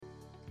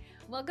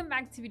Welcome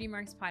back to Beauty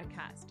Marks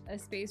Podcast, a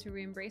space where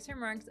we embrace our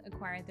marks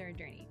acquired through our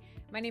journey.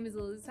 My name is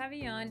Elizabeth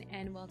Savillon,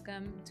 and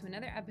welcome to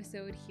another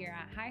episode here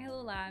at Hi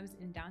Hello Labs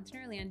in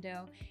downtown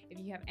Orlando. If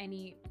you have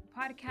any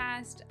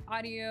podcast,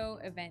 audio,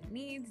 event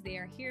needs, they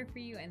are here for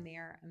you and they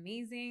are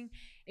amazing.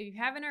 If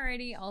you haven't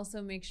already, also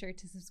make sure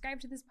to subscribe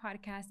to this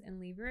podcast and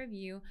leave a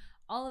review.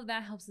 All of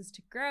that helps us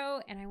to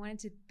grow, and I wanted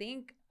to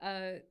thank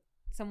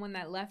someone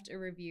that left a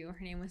review.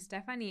 Her name was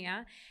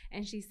Stefania,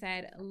 and she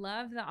said,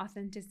 love the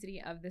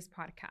authenticity of this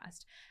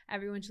podcast.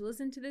 Everyone should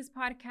listen to this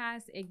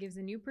podcast. It gives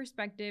a new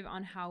perspective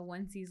on how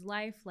one sees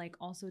life, like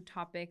also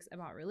topics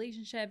about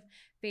relationship,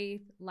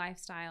 faith,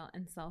 lifestyle,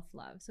 and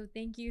self-love. So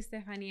thank you,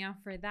 Stefania,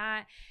 for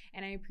that.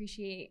 And I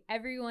appreciate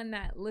everyone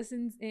that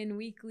listens in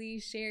weekly,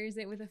 shares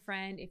it with a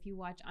friend. If you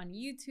watch on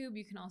YouTube,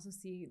 you can also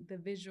see the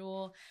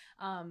visual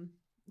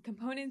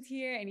components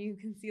here, and you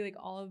can see like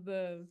all of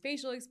the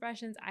facial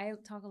expressions. I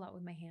talk a lot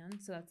with my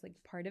hands, so that's like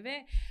part of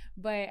it.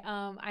 But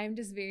I'm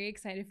just very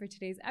excited for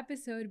today's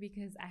episode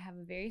because I have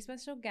a very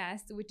special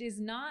guest, which is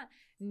not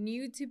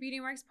new to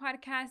Beauty Marks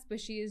Podcast, but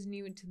she is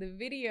new to the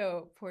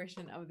video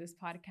portion of this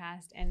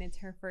podcast, and it's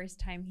her first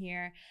time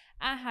here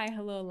at Hi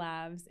Hello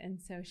Labs. And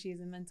so she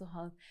is a mental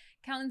health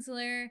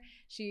counselor.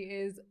 She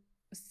is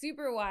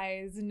super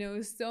wise,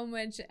 knows so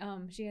much.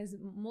 She has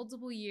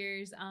multiple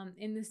years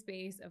in the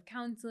space of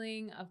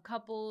counseling, of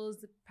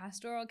couples,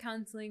 pastoral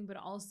counseling, but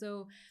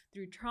also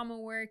through trauma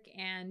work.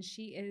 And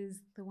she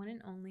is the one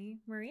and only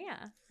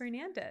Maria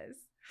Fernandez.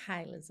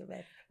 Hi,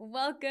 Elizabeth.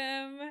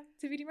 Welcome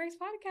to Beauty Marks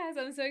Podcast.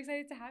 I'm so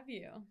excited to have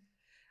you.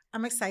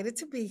 I'm excited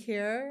to be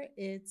here.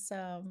 It's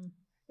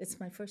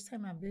my first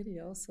time on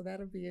video, so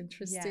that'll be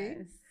interesting.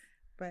 Yes.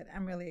 But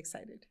I'm really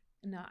excited.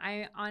 No,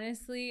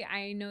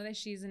 I know that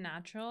she's a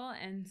natural.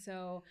 And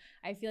so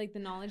I feel like the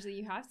knowledge that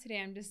you have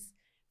today, I'm just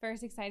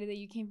first excited that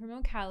you came from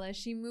Ocala.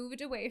 She moved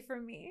away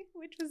from me,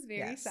 which was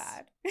very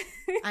sad.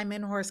 I'm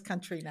in horse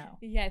country now.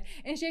 Yes.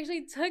 And she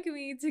actually took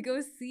me to go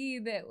see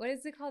what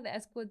is it called?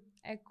 The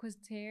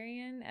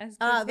Equestrian?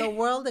 The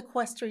World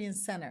Equestrian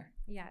Center.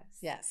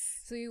 Yes.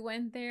 So we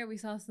went there. We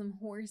saw some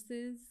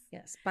horses.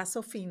 Yes.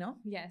 Paso Fino.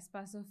 Yes,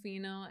 Paso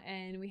Fino.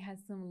 And we had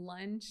some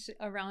lunch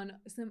around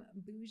some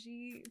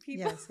bougie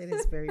people. Yes, it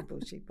is very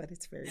bougie, but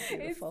it's very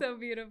beautiful. It's so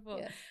beautiful.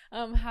 Yes.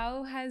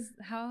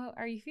 How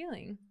are you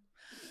feeling?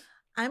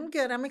 I'm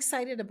good. I'm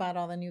excited about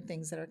all the new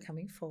things that are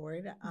coming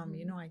forward.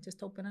 I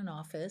just opened an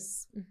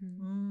office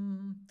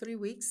 3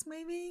 weeks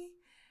maybe.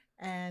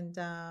 And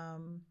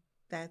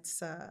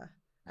that's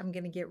I'm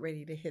going to get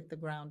ready to hit the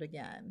ground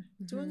again.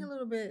 Doing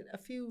a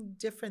few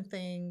different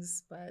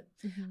things, but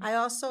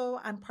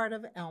I'm part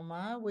of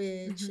ELMA,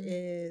 which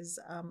is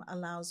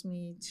allows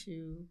me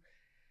to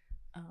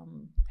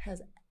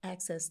has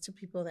access to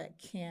people that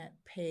can't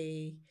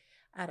pay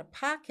out of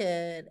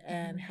pocket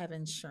and have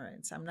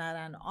insurance. I'm not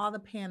on all the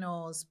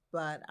panels,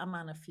 but I'm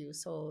on a few,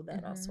 so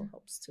that also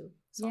helps too.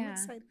 So I'm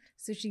excited.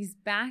 So she's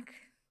back.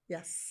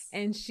 Yes.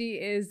 And she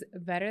is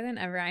better than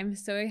ever. I'm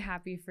so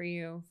happy for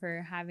you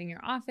for having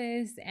your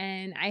office.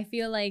 And I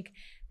feel like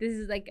this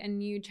is like a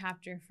new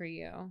chapter for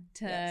you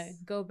to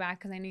go back,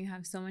 because I know you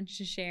have so much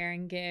to share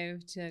and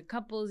give to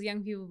couples,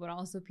 young people, but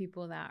also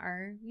people that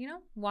are,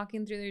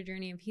 walking through their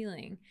journey of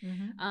healing.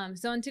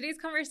 So in today's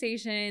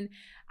conversation,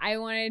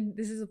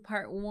 this is a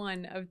part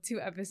 1 of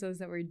 2 episodes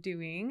that we're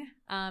doing.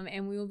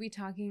 And we will be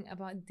talking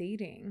about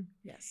dating.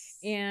 Yes.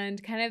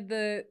 And kind of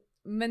the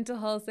mental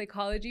health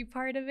psychology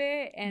part of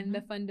it and the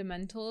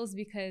fundamentals,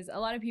 because a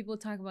lot of people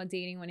talk about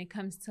dating when it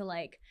comes to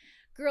like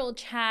girl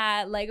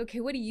chat, like, okay,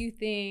 what do you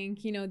think?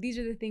 These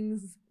are the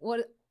things,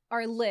 what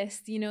our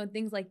list,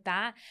 things like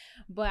that.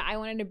 But I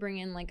wanted to bring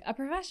in like a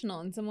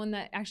professional and someone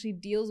that actually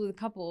deals with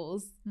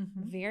couples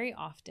very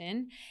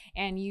often.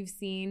 And you've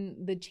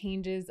seen the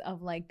changes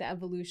of like the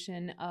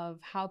evolution of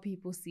how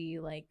people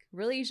see like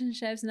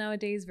relationships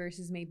nowadays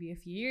versus maybe a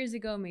few years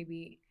ago,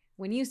 maybe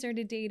when you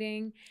started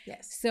dating.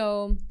 Yes.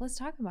 So let's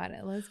talk about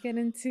it. Let's get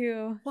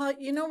into... Well,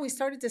 we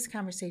started this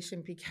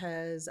conversation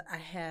because I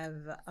have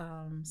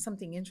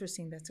something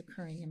interesting that's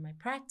occurring in my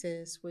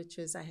practice, which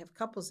is I have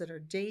couples that are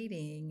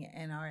dating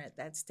and are at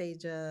that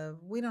stage of,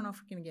 we don't know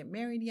if we're going to get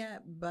married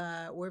yet,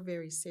 but we're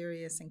very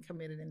serious and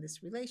committed in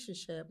this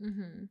relationship.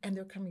 And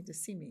they're coming to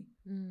see me,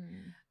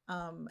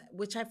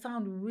 which I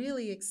found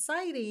really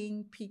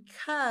exciting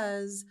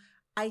because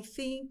I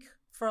think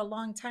for a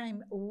long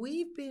time,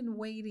 we've been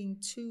waiting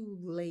too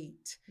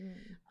late.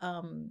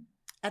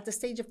 At the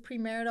stage of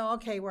premarital,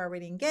 okay, we're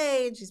already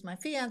engaged. He's my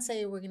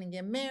fiance. We're going to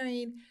get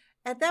married.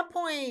 At that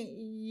point,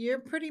 you're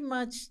pretty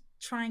much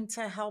trying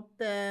to help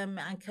them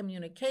on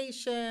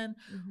communication.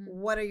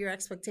 What are your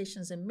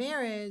expectations in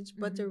marriage?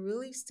 But there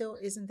really still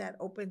isn't that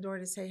open door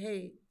to say,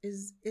 hey,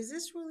 is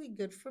this really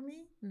good for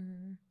me?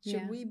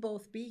 Should we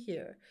both be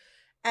here?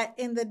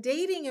 In the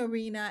dating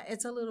arena,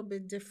 it's a little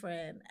bit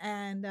different.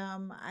 And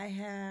I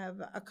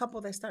have a couple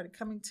that started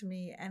coming to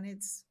me, and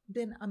it's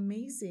been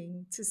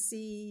amazing to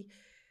see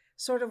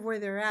sort of where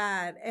they're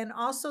at, and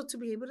also to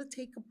be able to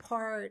take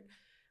apart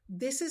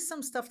this is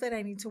some stuff that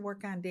I need to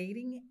work on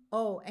dating.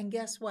 Oh, and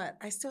guess what?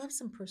 I still have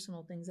some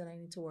personal things that I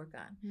need to work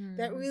on.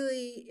 That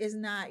really is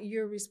not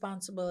your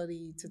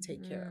responsibility to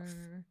take care of.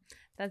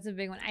 That's a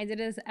big one. I did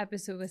this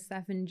episode with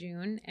Steph in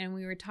June, and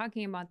we were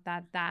talking about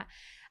that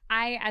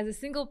I, as a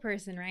single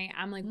person, right,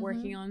 I'm like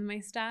working on my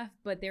stuff,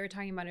 but they were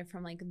talking about it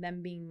from like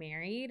them being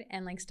married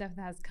and like stuff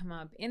that has come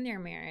up in their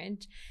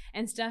marriage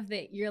and stuff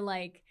that you're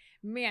like,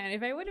 man,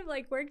 if I would have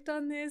like worked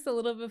on this a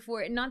little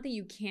before, not that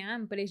you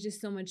can, but it's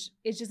just so much,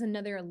 it's just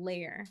another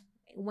layer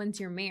once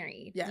you're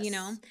married, Yes. you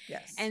know?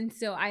 Yes. And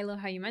so I love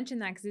how you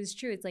mentioned that, because it's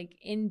true. It's like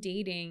in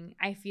dating,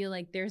 I feel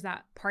like there's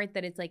that part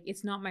that it's like,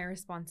 it's not my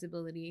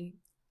responsibility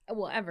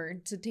ever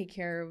to take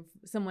care of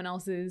someone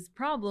else's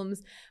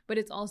problems, but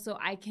it's also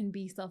I can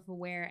be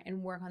self-aware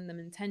and work on them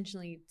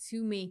intentionally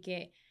to make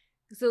it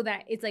so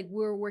that it's like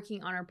we're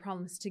working on our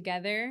problems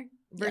together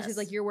versus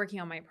like you're working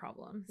on my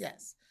problems.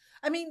 Yes.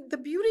 I mean, the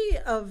beauty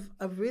of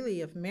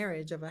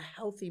marriage, of a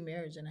healthy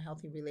marriage and a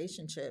healthy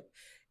relationship,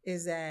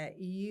 is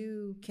that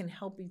you can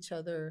help each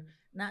other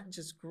not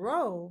just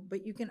grow,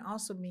 but you can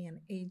also be an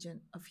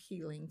agent of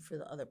healing for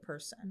the other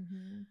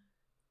person.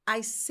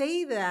 I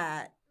say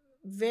that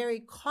very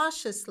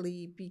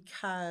cautiously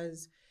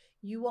because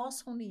you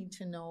also need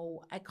to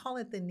know, I call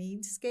it the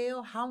need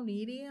scale. How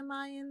needy am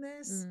I in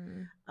this?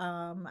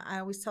 I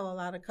always tell a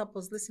lot of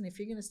couples, listen, if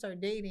you're going to start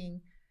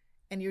dating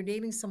and you're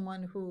dating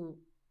someone who,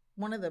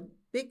 one of the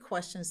big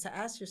questions to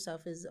ask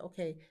yourself is,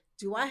 okay,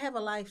 do I have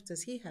a life?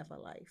 Does he have a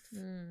life?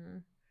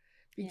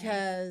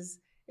 Because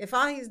if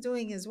all he's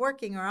doing is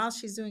working or all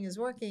she's doing is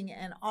working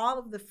and all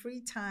of the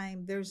free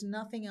time, there's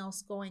nothing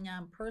else going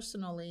on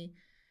personally.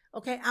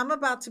 Okay, I'm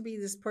about to be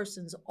this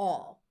person's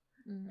all.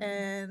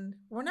 And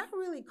we're not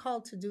really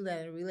called to do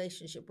that in a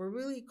relationship. We're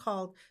really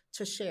called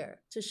to share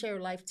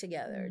life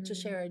together, to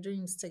share our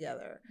dreams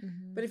together.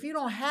 But if you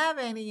don't have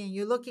any and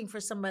you're looking for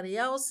somebody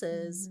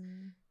else's,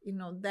 you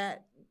know,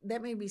 that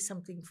may be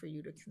something for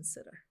you to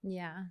consider.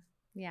 Yeah.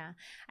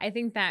 I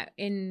think that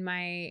in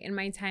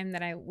my time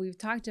that we've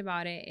talked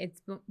about it,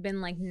 it's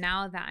been like,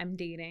 now that I'm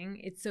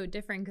dating, it's so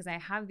different because I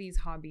have these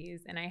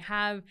hobbies and I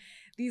have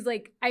these,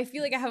 like, I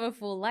feel like I have a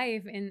full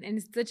life and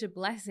it's such a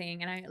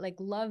blessing and I like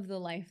love the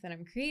life that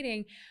I'm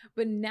creating.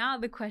 But now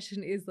the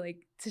question is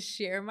like to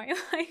share my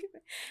life.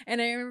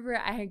 And I remember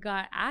I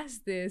got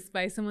asked this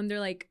by someone. They're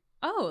like,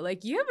 oh,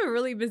 like you have a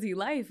really busy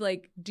life.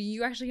 Like, do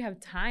you actually have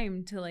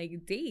time to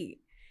like date?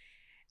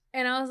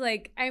 And I was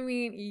like, I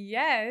mean,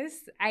 yes,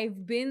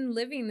 I've been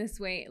living this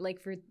way like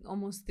for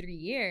almost 3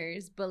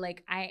 years, but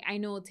like I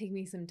know it'll take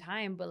me some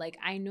time, but like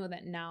I know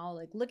that now,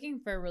 like looking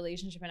for a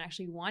relationship and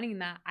actually wanting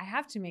that, I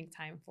have to make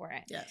time for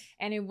it. Yes.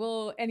 And it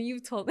will, and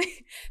you've told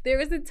me, there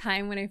was a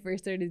time when I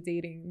first started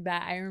dating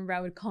that I remember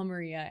I would call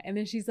Maria and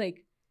then she's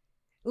like,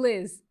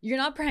 Liz, you're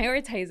not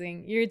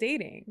prioritizing your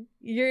dating.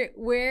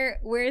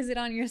 Where is it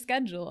on your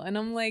schedule? And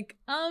I'm like,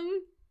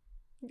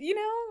 you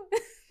know.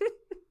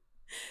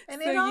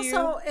 And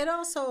so it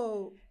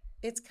also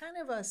it's kind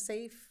of a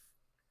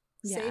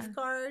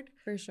safeguard.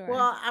 For sure.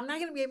 Well, I'm not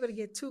going to be able to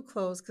get too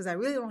close because I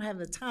really don't have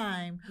the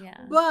time.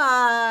 Yeah.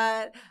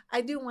 But I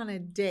do want to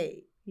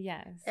date.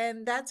 Yes.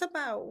 And that's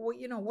about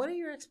what are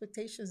your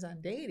expectations on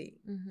dating?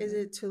 Is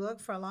it to look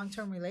for a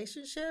long-term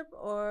relationship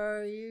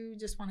or you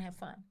just want to have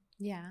fun?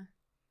 Yeah.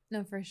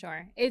 No, for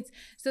sure.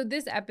 So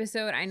this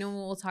episode, I know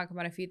we'll talk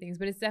about a few things,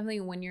 but it's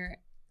definitely when you're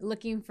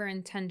looking for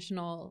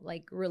intentional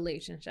like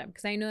relationship,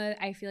 because I know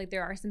that I feel like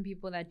there are some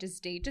people that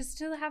just date just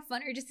to have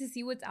fun or just to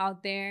see what's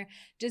out there,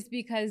 just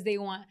because they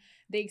want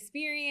the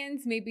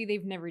experience. Maybe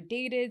they've never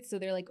dated, so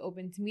they're like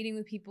open to meeting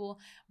with people.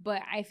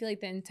 But I feel like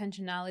the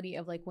intentionality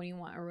of like when you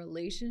want a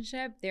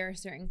relationship, there are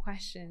certain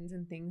questions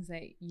and things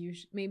that you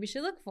maybe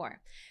should look for.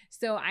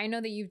 So I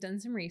know that you've done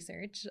some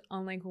research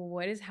on like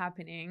what is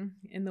happening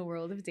in the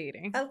world of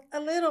dating. A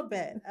little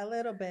bit.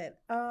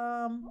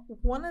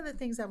 One of the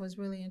things that was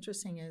really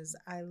interesting is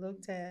I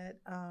looked at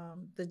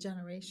the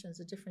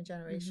different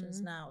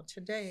generations. Now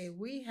today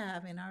we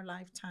have in our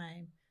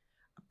lifetime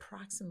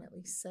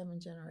approximately 7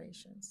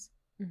 generations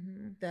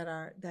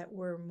that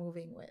we're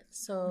moving with.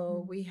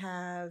 So we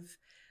have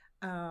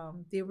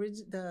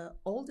the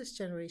oldest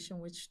generation,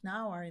 which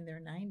now are in their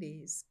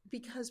 90s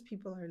because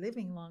people are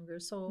living longer.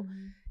 So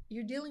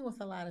you're dealing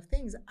with a lot of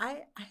things.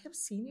 I have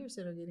seniors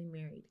that are getting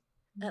married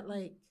at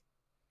like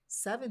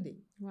 70.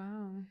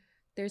 Wow.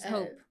 There's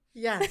hope.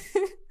 Yes.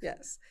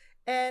 Yes.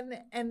 And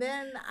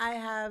then I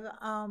have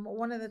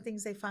one of the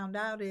things they found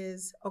out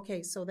is,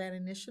 okay, so that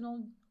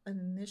initial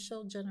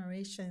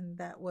generation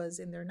that was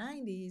in their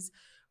 90s,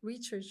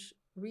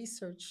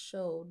 research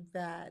showed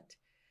that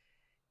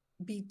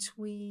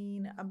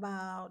between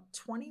about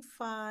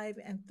 25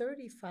 and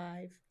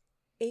 35,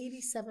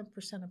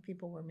 87% of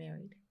people were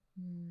married.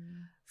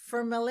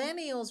 For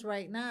millennials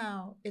right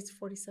now, it's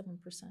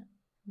 47%.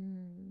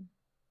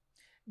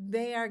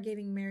 They are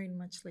getting married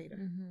much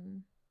later.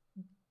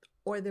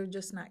 Or they're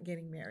just not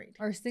getting married.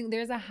 Or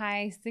there's a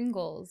high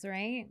singles,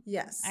 right?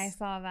 Yes. I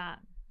saw that.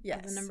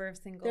 Yes. The number of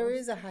singles. There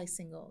is a high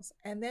singles.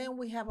 And then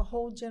we have a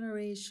whole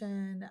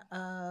generation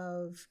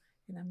of,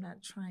 and I'm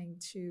not trying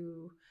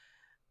to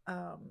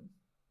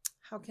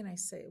how can I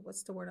say,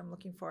 what's the word I'm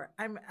looking for?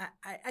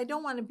 I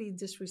don't want to be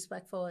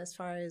disrespectful as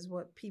far as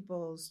what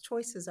people's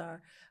choices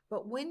are,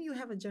 but when you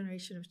have a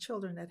generation of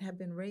children that have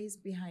been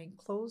raised behind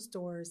closed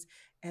doors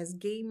as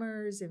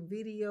gamers and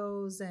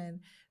videos,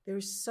 and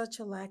there's such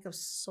a lack of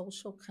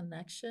social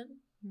connection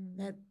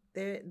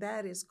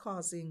that is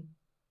causing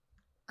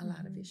a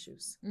lot of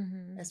issues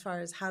as far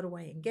as how do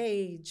I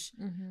engage,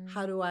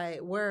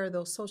 where are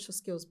those social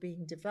skills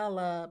being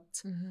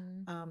developed?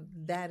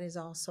 That is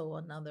also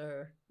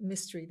another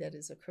mystery that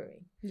is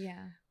occurring.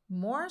 Yeah.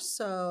 More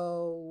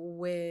so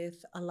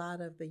with a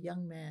lot of the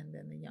young men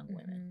than the young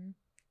women.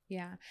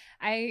 Yeah,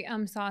 I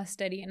saw a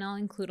study, and I'll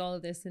include all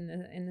of this in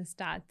the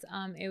stats.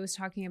 It was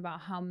talking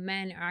about how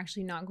men are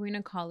actually not going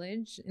to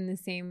college in the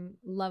same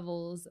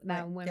levels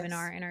that women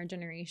are in our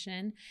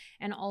generation,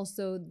 and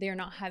also they're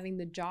not having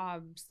the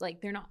jobs,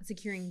 like they're not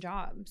securing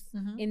jobs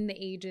in the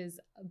ages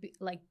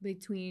like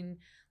between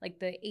like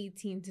the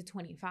 18 to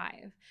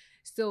 25.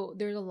 So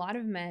there's a lot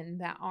of men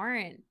that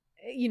aren't,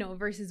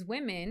 versus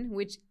women,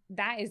 which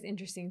that is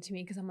interesting to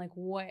me because I'm like,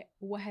 what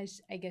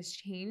has, I guess,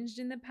 changed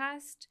in the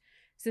past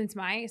since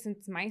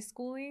my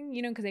schooling,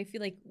 because I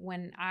feel like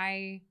when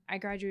I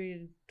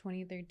graduated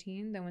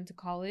 2013, then went to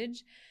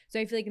college. So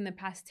I feel like in the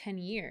past 10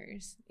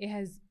 years, it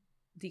has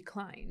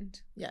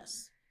declined.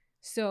 Yes.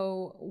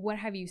 So what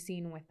have you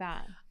seen with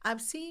that? I've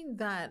seen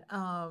that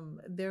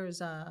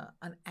there's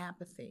an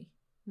apathy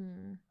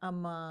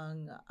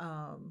among,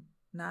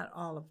 not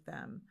all of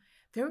them,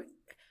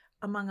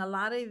 among a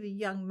lot of the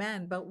young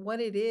men, but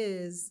what it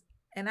is,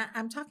 and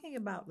I'm talking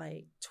about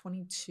like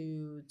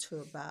 22 to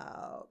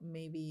about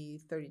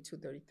maybe 32,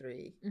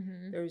 33.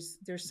 There's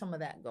some of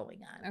that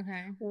going on.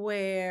 Okay.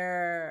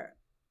 Where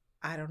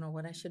I don't know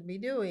what I should be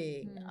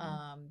doing.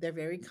 They're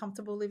very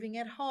comfortable living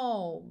at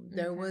home.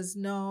 There was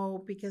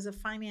no, because of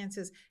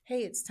finances,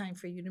 hey, it's time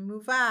for you to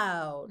move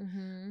out.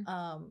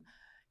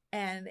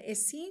 And it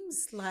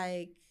seems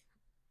like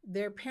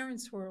their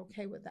parents were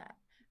okay with that.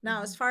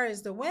 Now, as far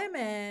as the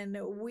women,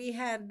 we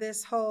had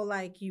this whole,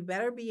 like, you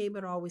better be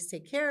able to always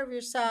take care of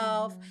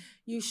yourself.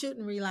 You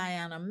shouldn't rely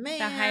on a man.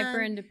 The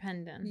hyper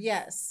independent.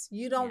 Yes.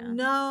 You don't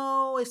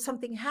know if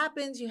something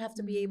happens. You have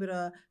to be able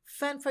to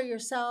fend for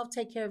yourself,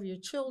 take care of your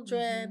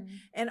children.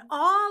 And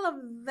all of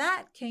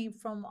that came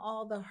from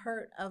all the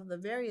hurt of the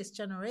various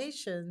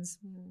generations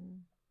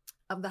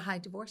of the high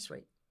divorce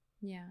rate.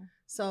 Yeah.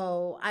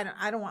 So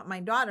I don't want my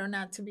daughter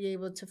not to be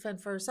able to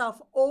fend for herself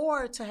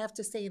or to have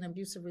to stay in an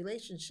abusive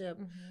relationship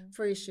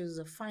for issues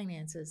of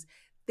finances.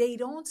 They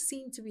don't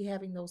seem to be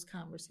having those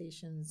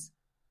conversations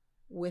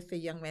with the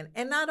young men.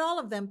 And not all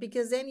of them,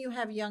 because then you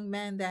have young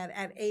men that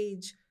at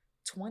age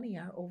 20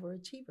 are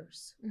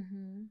overachievers.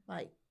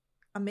 Like,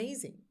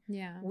 amazing.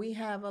 Yeah. We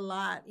have a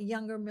lot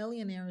younger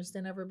millionaires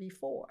than ever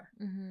before.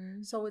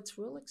 So it's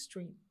real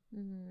extreme.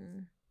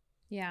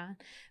 Yeah,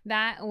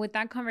 with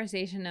that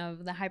conversation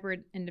of the hyper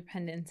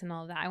independence and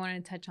all of that, I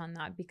want to touch on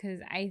that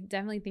because I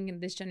definitely think in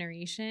this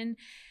generation,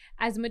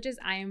 as much as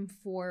I am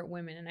for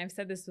women, and I've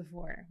said this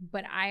before,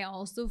 but I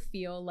also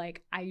feel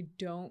like I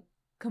don't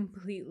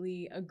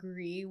completely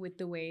agree with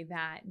the way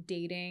that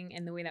dating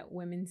and the way that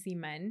women see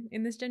men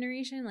in this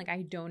generation. Like,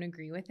 I don't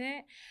agree with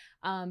it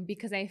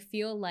because I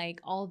feel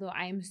like although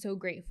I am so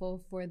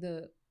grateful for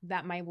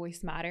that my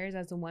voice matters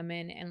as a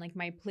woman and like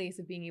my place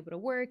of being able to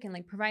work and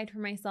like provide for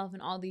myself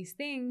and all these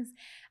things,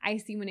 I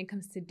see when it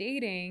comes to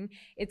dating,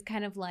 it's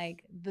kind of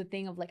like the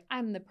thing of like,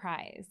 I'm the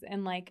prize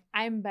and like,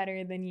 I'm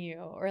better than you,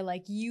 or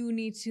like, you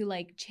need to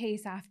like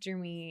chase after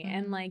me.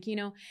 And like,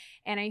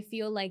 and I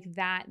feel like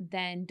that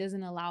then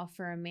doesn't allow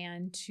for a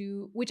man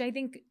to, which I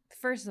think,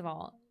 first of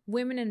all,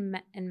 women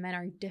and men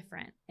are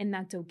different, and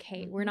that's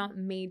okay. We're not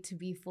made to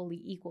be fully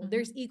equal.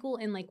 There's equal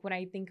in like what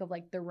I think of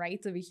like the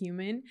rights of a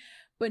human,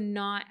 but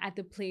not at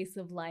the place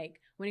of like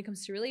when it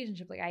comes to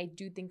relationship. Like, I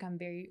do think I'm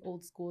very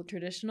old school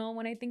traditional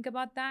when I think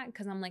about that,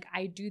 because I'm like,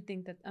 I do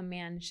think that a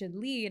man should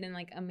lead and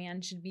like a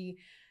man should be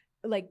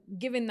like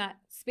given that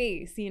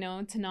space,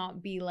 to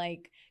not be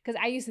like, because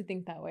I used to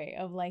think that way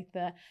of like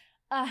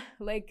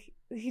like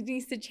he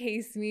needs to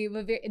chase me,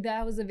 but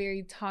that was a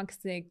very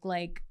toxic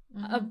like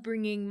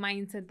upbringing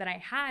mindset that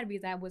I had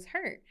because I was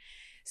hurt.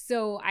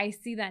 So I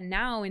see that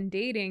now in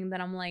dating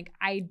that I'm like,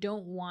 I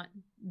don't want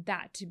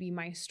that to be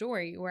my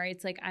story, where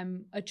it's like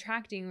I'm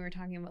attracting, we were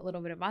talking a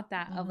little bit about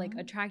that, of like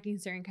attracting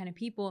certain kind of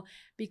people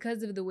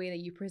because of the way that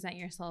you present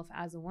yourself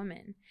as a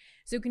woman.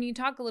 So can you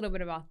talk a little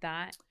bit about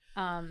that?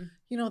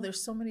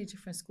 There's so many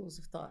different schools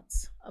of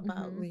thoughts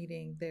about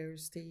leading.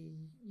 There's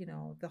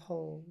the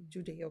whole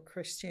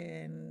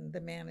Judeo-Christian,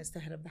 the man is the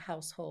head of the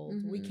household.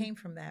 We came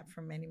from that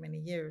for many, many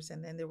years.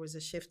 And then there was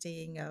a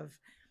shifting of,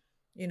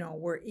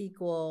 we're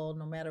equal,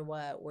 no matter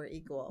what, we're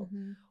equal.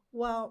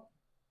 Well,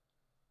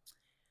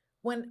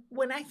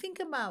 when I think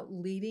about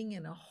leading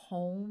in a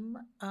home,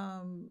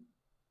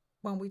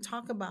 when we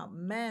talk about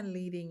men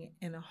leading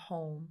in a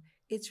home,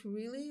 it's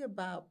really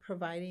about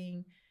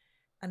providing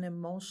an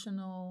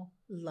emotional,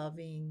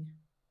 loving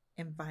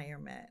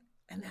environment.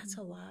 And that's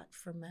a lot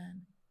for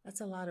men.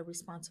 That's a lot of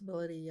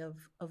responsibility of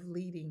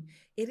leading.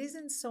 It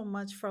isn't so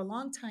much for a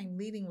long time.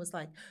 Leading was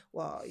like,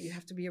 well, you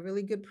have to be a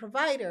really good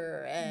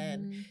provider,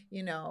 and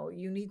Mm-hmm.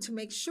 you need to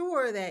make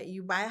sure that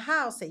you buy a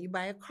house, that you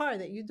buy a car,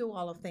 that you do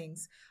all of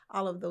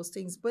those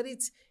things. But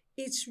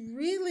it's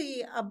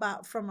really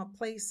about from a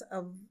place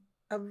of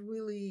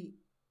really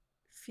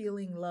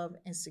feeling love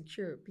and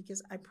secure.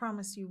 Because I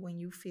promise you, when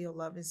you feel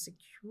love and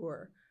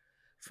secure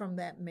from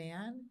that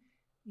man,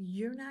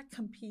 you're not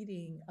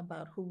competing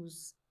about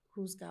who's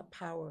got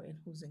power and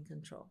who's in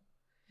control.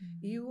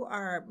 Mm-hmm. You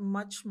are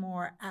much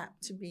more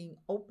apt to being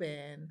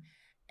open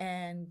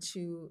and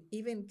to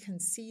even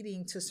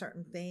conceding to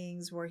certain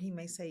things where he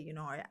may say,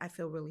 I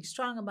feel really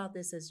strong about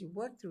this as you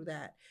work through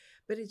that.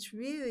 But it's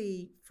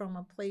really from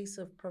a place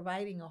of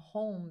providing a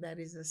home that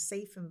is a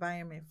safe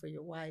environment for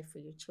your wife, for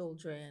your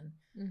children,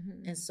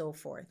 Mm-hmm. and so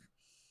forth.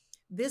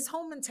 This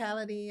whole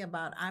mentality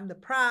about I'm the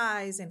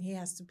prize and he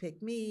has to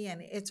pick me,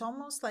 and it's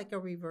almost like a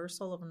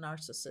reversal of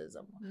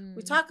narcissism.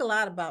 We talk a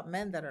lot about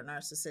men that are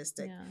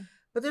narcissistic, Yeah.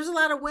 but there's a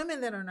lot of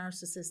women that are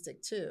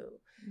narcissistic too.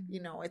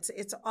 Mm-hmm.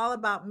 It's all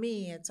about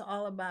me. It's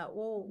all about,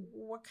 well,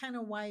 what kind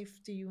of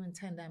wife do you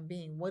intend on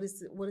being? What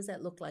does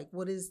that look like?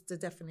 What is the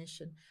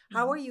definition?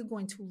 How are you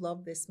going to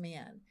love this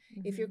man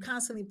if you're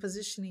constantly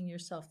positioning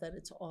yourself that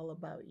it's all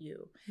about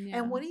you? Yeah.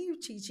 And what are you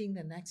teaching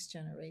the next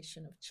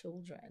generation of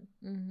children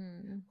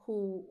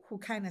who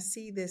kind of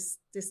see this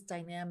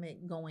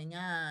dynamic going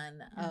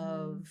on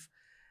of,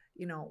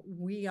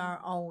 we are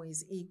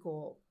always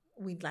equal.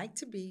 We'd like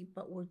to be,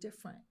 but we're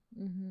different.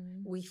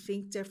 We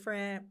think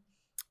different.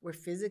 We're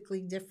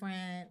physically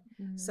different.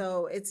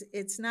 So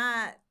it's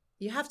not,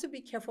 you have to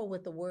be careful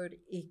with the word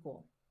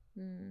equal.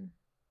 And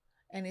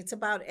it's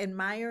about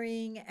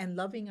admiring and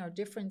loving our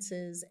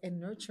differences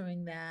and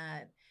nurturing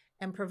that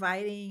and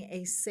providing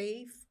a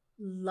safe,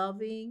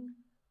 loving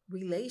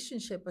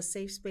relationship, a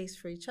safe space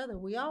for each other.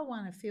 We all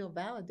want to feel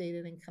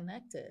validated and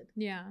connected.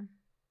 Yeah.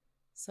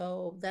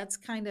 So that's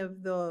kind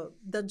of the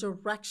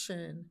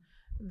direction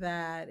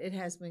that it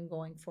has been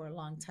going for a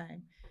long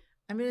time.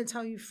 I'm going to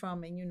tell you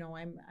from,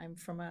 and I'm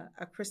from a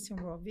Christian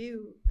worldview,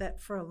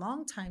 that for a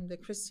long time the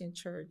Christian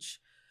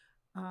church,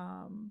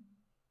 and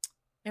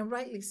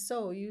rightly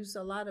so, used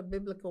a lot of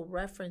biblical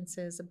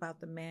references about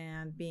the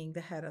man being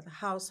the head of the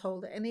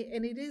household, and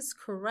it is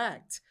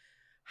correct.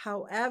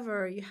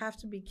 However, you have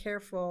to be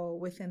careful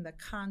within the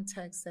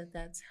context that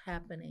that's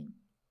happening.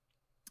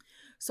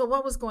 So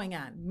what was going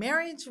on?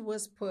 Marriage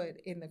was put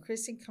in the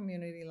Christian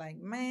community like,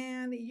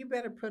 man, you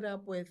better put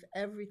up with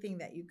everything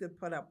that you could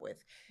put up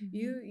with.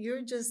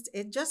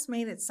 It just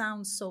made it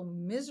sound so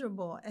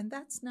miserable. And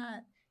that's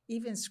not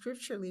even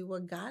scripturally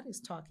what God is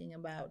talking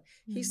about.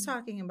 He's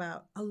talking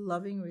about a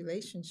loving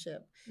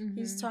relationship.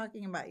 He's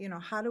talking about,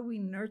 how do we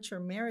nurture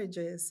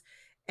marriages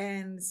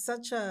and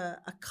such a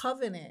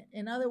covenant?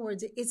 In other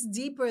words, it's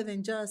deeper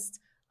than just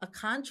a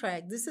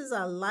contract. This is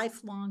a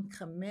lifelong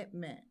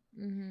commitment.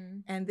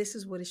 And this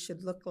is what it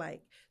should look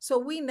like. So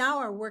we now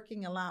are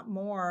working a lot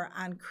more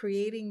on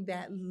creating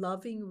that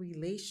loving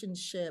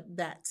relationship,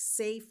 that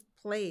safe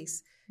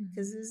place,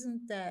 because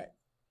isn't that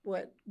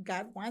what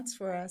God wants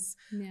for us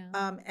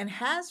and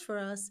has for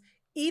us?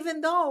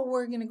 Even though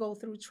we're going to go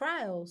through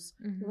trials,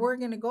 we're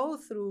going to go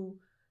through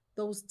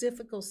those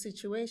difficult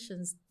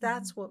situations.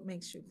 That's what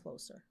makes you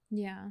closer.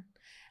 Yeah.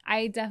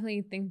 I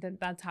definitely think that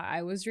that's how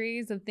I was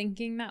raised, of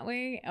thinking that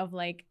way, of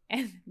like,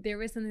 and there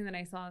was something that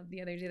I saw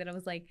the other day that I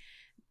was like,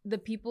 the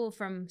people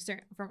from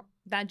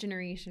that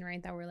generation,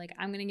 right, that were like,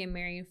 I'm going to get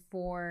married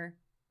for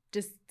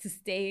just to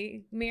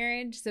stay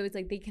marriage. So it's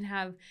like they can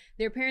have,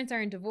 their parents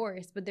aren't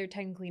divorced, but they're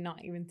technically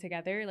not even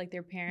together, like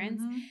their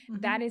parents.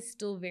 That is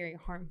still very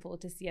harmful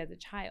to see as a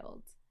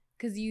child.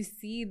 Because you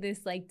see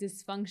this like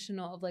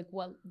dysfunctional of like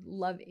what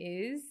love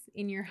is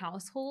in your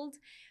household,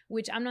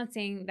 which I'm not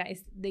saying that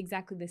is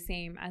exactly the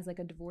same as like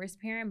a divorced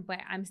parent, but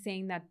I'm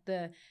saying that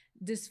the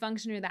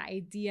dysfunction or the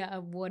idea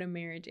of what a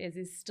marriage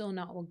is still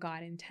not what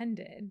God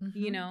intended,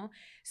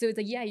 So it's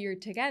like, yeah, you're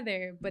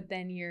together, but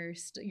then your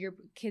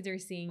kids are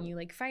seeing you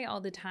like fight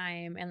all the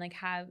time and like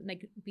have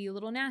like be a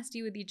little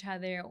nasty with each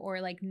other,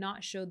 or like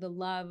not show the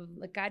love,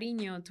 like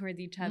cariño towards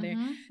each other.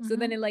 So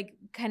then it like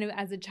kind of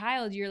as a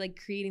child, you're like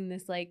creating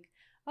this like,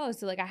 oh,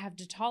 so like I have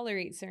to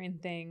tolerate certain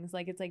things.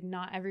 Like it's like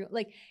not every,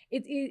 like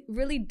it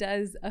really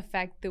does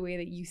affect the way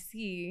that you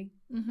see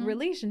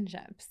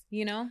relationships,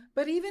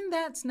 But even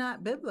that's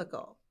not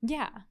biblical.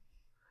 Yeah.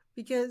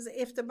 Because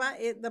if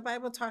the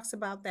Bible talks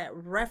about that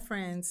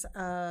reference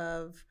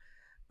of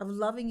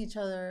loving each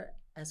other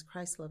as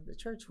Christ loved the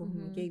church, whom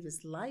he gave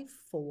his life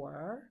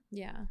for.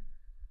 Yeah.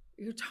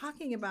 You're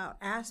talking about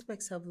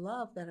aspects of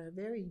love that are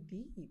very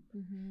deep.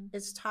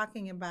 It's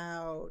talking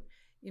about,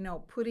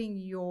 putting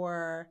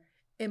your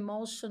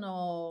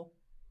emotional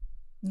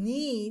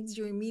needs,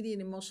 your immediate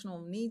emotional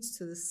needs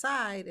to the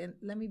side, and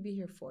let me be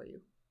here for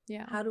you.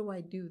 Yeah. How do I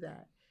do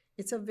that?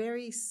 It's a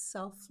very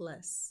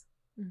selfless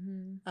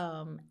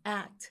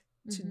act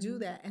to do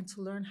that and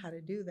to learn how to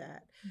do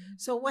that.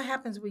 So what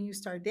happens when you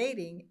start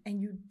dating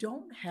and you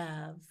don't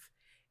have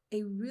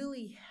a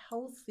really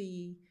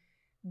healthy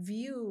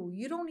view,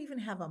 you don't even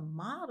have a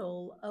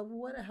model of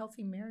what a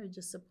healthy marriage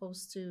is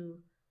supposed to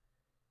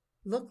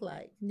look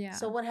like. Yeah.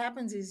 So what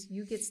happens is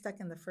you get stuck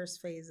in the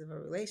first phase of a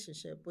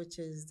relationship, which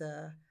is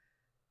the,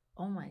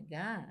 oh my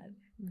God,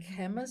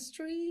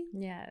 chemistry.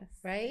 Yes.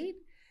 Right?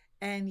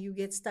 And you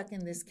get stuck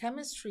in this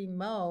chemistry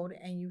mode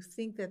and you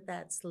think that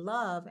that's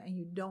love and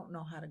you don't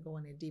know how to go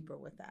any deeper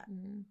with that.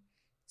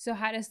 So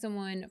how does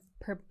someone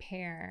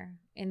prepare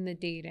in the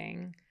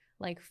dating,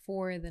 like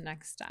for the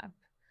next step?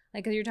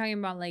 Like, cause you're talking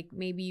about like,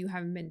 maybe you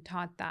haven't been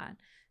taught that.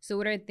 So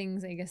what are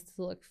things, I guess,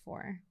 to look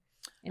for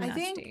in that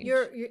think stage?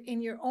 you're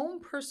in your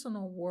own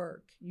personal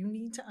work, you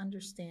need to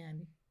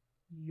understand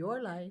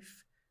your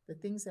life, the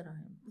things that are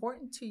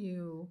important to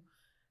you,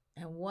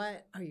 and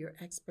what are your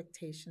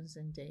expectations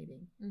in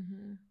dating.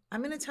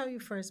 I'm going to tell you,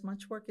 for as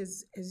much work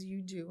as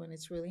you do, and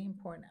it's really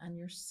important on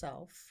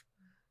yourself,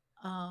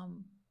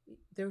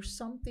 there's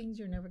some things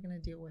you're never going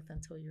to deal with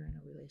until you're in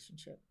a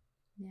relationship.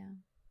 Yeah.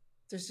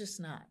 There's just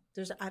not.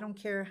 I don't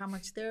care how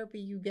much therapy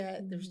you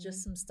get. There's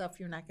just some stuff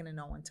you're not going to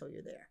know until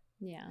you're there.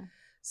 Yeah.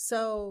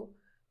 So,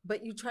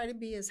 but you try to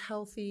be as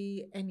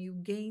healthy and you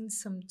gain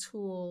some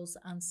tools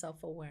on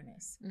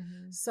self-awareness.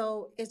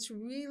 So it's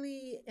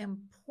really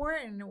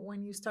important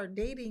when you start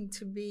dating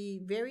to be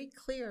very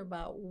clear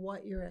about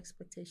what your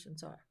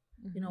expectations are.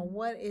 You know,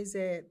 what is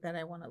it that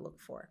I want to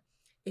look for?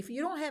 If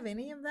you don't have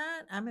any of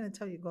that, I'm going to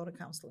tell you, go to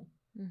counseling.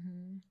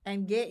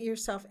 And get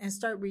yourself and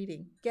start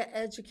reading. Get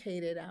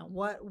educated on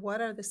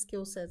what are the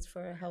skill sets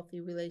for a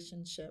healthy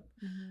relationship.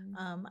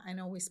 I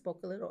know we spoke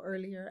a little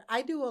earlier.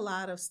 I do a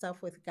lot of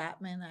stuff with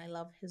Gottman. I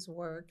love his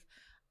work.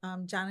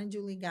 John and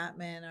Julie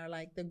Gottman are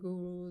like the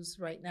gurus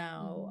right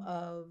now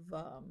of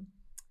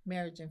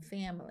marriage and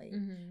family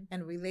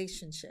and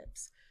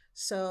relationships.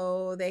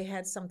 So they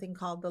had something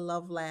called the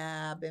Love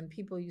Lab, and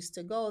people used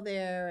to go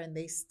there and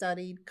they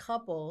studied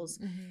couples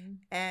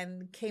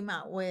and came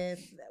out with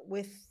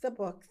the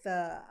book,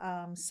 the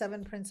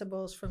 7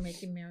 Principles for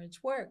Making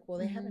Marriage Work. Well,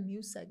 they have a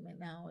new segment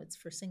now. It's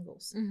for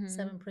singles,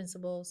 7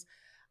 Principles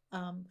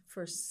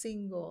for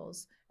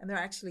singles. And they're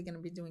actually going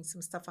to be doing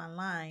some stuff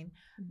online.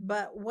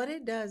 But what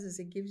it does is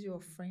it gives you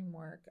a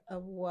framework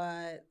of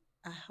what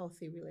a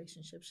healthy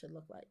relationship should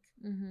look like,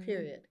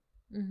 period.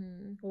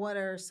 What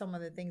are some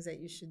of the things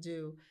that you should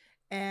do?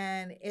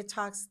 And it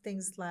talks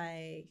things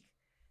like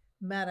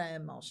meta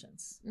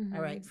emotions. All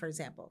right. For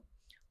example,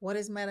 what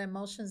is meta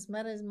emotions?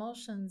 Meta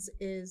emotions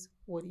is,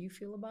 what do you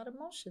feel about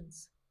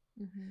emotions?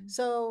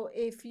 So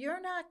if you're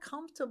not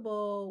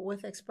comfortable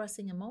with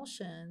expressing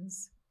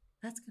emotions,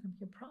 that's going to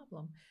be a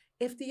problem.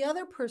 If the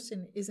other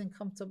person isn't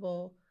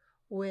comfortable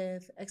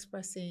with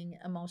expressing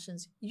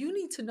emotions, you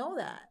need to know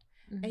that.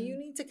 And you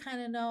need to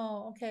kind of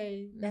know,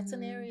 okay, that's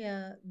an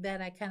area that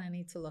I kind of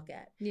need to look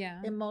at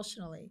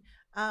emotionally.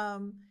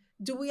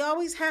 Do we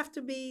always have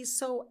to be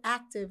so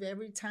active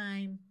every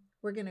time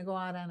we're going to go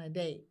out on a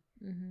date?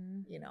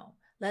 You know,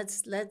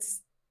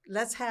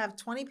 let's have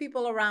 20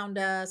 people around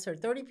us or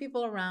 30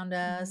 people around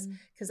us,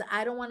 because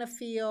I don't want to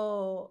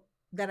feel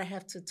that I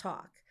have to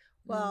talk.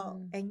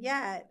 Well, and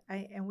yet,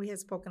 and we had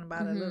spoken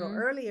about it a little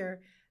earlier,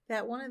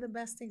 that one of the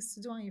best things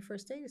to do on your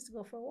first date is to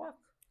go for a walk.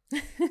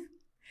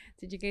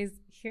 Did you guys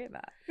hear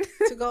that?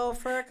 To go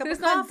for a cup of coffee.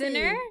 It's not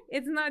dinner.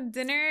 It's not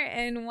dinner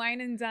and wine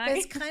and dine.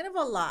 It's kind of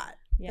a lot.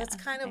 Yeah, that's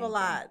kind of a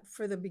lot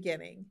for the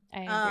beginning.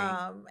 I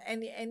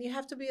agree. And you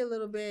have to be a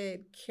little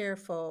bit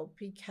careful,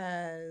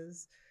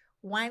 because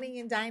wining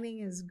and dining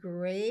is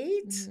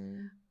great,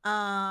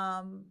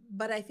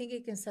 but I think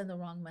it can send the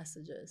wrong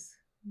messages.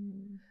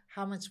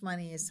 How much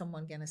money is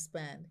someone going to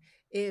spend?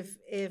 If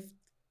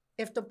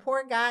the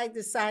poor guy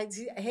decides,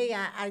 hey,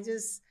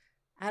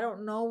 I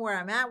don't know where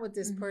I'm at with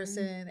this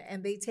person,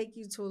 and they take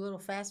you to a little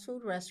fast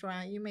food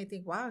restaurant, you may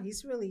think, wow,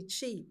 he's really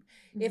cheap.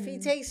 If he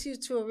takes you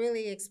to a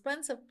really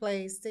expensive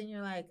place, then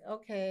you're like,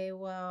 okay,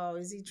 well,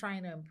 is he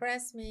trying to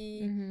impress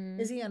me?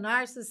 Is he a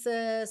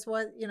narcissist?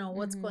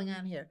 What's going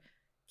on here?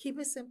 Keep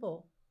it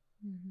simple.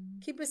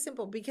 Keep it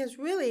simple, because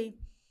really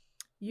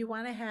you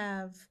want to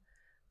have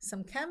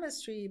some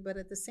chemistry, but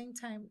at the same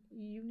time,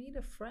 you need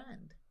a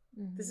friend.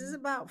 This is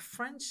about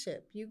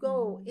friendship. You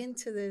go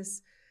into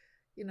this,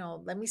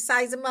 let me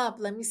size them up.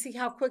 Let me see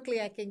how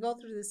quickly I can go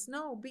through this.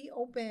 No, be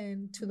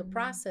open to the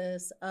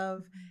process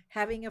of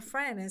having a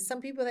friend. And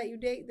some people that you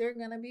date, they're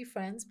going to be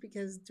friends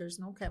because there's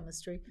no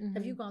chemistry.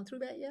 Have you gone through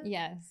that yet?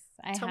 Yes,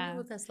 I have. Tell me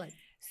what that's like.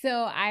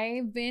 So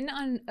I've been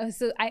on,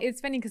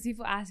 it's funny because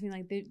people ask me,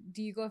 like,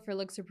 do you go for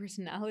looks or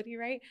personality,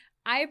 right?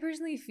 I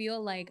personally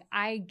feel like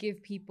I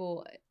give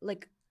people,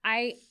 like,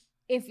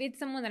 if it's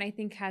someone that I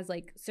think has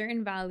like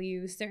certain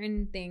values,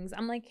 certain things,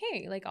 I'm like,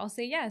 hey, like, I'll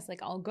say yes,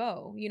 like, I'll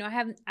go.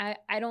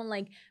 I don't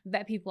like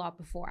vet people out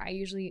before. I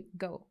usually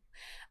go.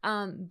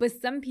 But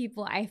some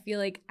people, I feel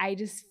like I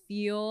just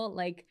feel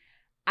like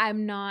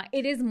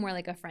it is more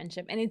like a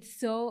friendship. And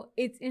it's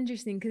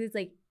interesting because it's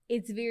like,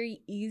 it's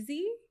very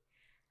easy.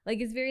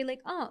 Like, it's very like,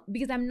 oh,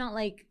 because I'm not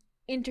like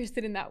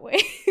interested in that way.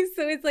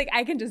 So it's like,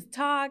 I can just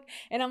talk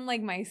and I'm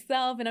like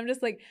myself, and I'm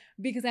just like,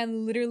 because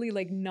I'm literally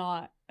like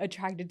not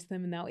attracted to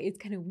them in that way. It's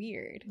kind of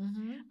weird.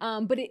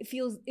 Mm-hmm. But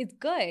it's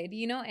good,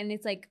 you know, and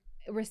it's like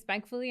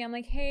respectfully, I'm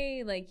like,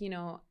 hey, like, you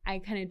know, I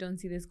kind of don't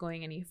see this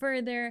going any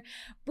further.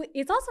 But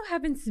it's also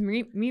happened to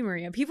me,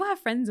 Maria. People have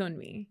friend zoned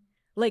me.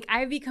 Like,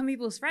 I've become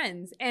people's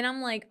friends, and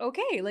I'm like,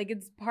 okay, like,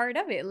 it's part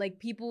of it. Like,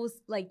 people's,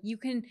 like, you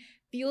can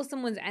feel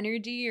someone's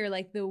energy or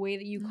like the way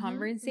that you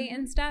conversate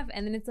and stuff,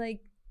 and then it's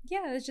like,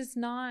 yeah, it's just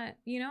not,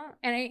 you know.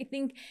 And I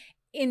think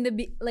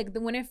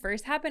when it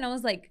first happened, I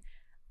was like,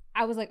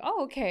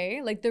 oh,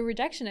 okay. Like, the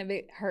rejection of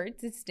it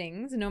hurts, it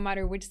stings, no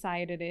matter which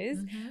side it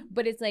is.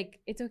 But it's like,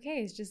 it's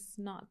okay. It's just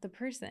not the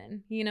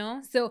person, you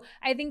know? So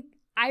I think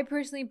I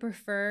personally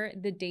prefer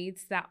the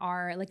dates that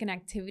are like an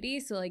activity.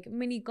 So like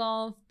mini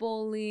golf,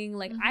 bowling,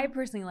 like I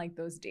personally like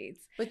those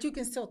dates. But you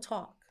can still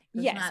talk.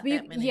 There's Yes, not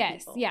that many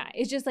people. yeah.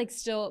 It's just like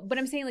still, but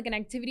I'm saying like an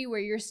activity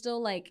where you're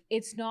still like,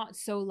 it's not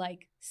so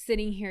like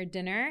sitting here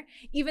dinner,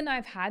 even though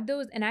I've had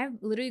those, and I've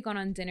literally gone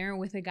on dinner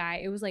with a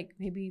guy. It was like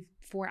maybe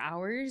 4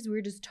 hours. We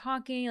were just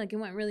talking, like it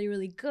went really,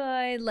 really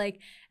good. Like,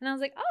 and I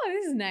was like, oh,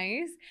 this is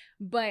nice.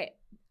 But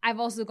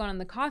I've also gone on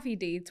the coffee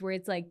dates where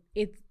it's like,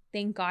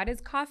 thank God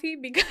it's coffee,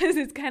 because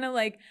it's kind of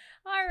like,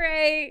 all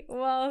right,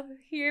 well,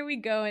 here we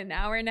go, an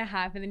hour and a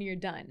half, and then you're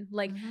done.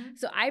 Like,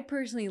 so I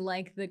personally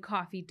like the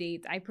coffee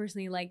dates. I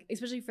personally like,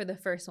 especially for the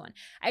first one.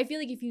 I feel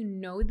like if you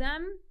know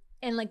them,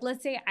 and like,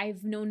 let's say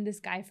I've known this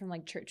guy from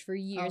like church for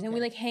years, and we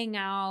like hang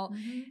out,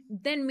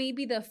 then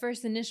maybe the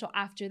first initial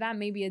after that,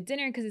 maybe a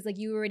dinner, because it's like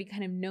you already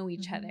kind of know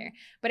each other.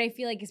 But I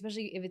feel like,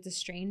 especially if it's a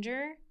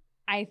stranger,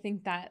 I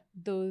think that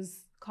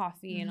those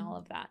coffee and all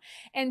of that.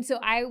 And so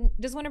I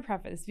just want to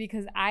preface,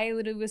 because I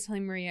literally was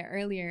telling Maria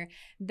earlier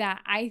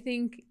that I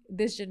think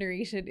this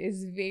generation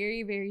is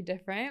very, very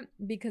different,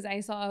 because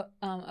I saw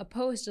a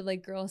post of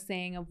like girls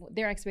saying of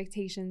their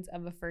expectations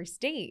of a first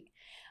date,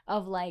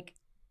 of like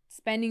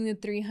spending the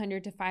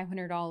 $300 to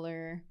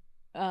 $500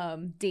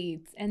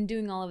 dates and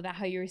doing all of that,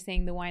 how you were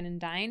saying the wine and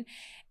dine.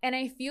 And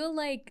I feel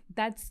like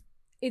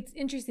it's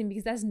interesting,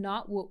 because that's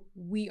not what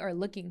we are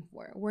looking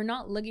for. We're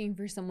not looking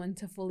for someone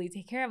to fully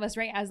take care of us,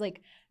 right? As like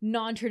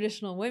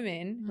non-traditional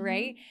women,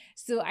 right?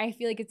 So I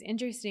feel like it's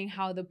interesting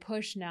how the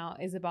push now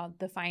is about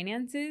the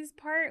finances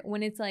part,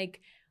 when it's like,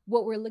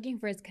 what we're looking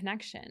for is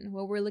connection.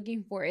 What we're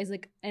looking for is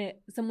like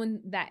someone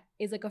that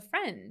is like a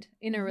friend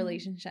in a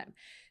relationship.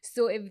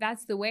 So if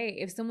that's the way,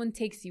 if someone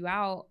takes you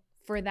out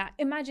for that,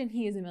 imagine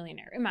he is a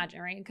millionaire.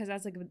 Imagine, right? Because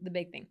that's like the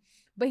big thing.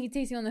 But he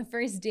takes you on the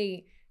first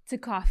date to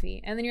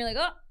coffee, and then you're like,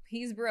 oh,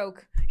 he's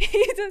broke.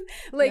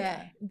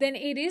 Then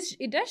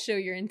it does show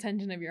your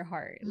intention of your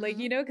heart. Like,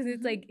 you know, because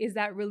it's like, is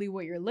that really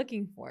what you're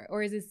looking for?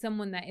 Or is it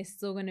someone that is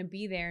still going to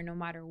be there no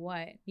matter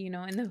what, you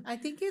know? And I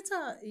think it's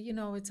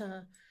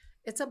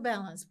a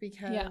balance,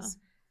 because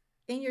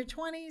in your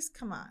 20s,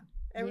 come on,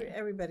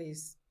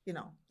 everybody's, you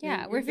know.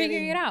 We're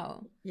figuring it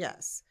out.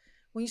 Yes.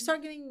 When you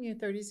start getting in your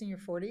 30s and your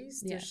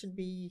 40s, there should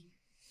be,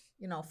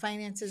 you know,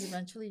 finances.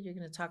 Eventually you're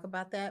going to talk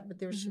about that, but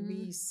there should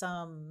be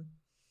some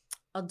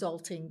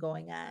adulting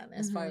going on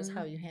as far as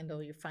how you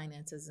handle your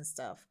finances and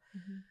stuff.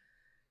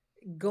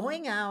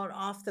 Going out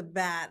off the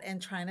bat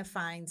and trying to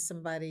find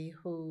somebody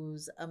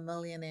who's a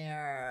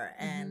millionaire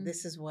and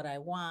this is what I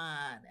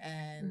want,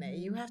 and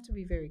you have to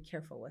be very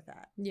careful with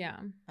that.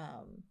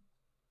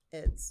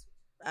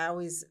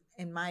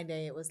 In my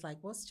day, it was like,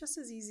 well, it's just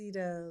as easy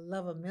to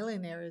love a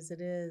millionaire as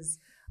it is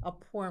a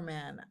poor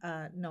man.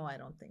 No, I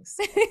don't think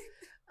so.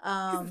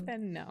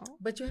 No.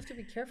 But you have to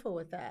be careful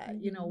with that.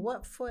 You know,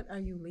 what foot are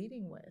you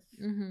leading with?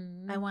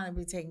 I want to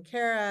be taken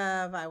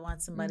care of. I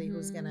want somebody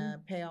who's going to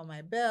pay all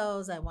my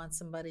bills. I want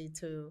somebody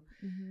to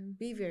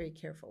be very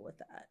careful with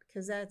that,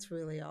 because that's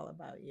really all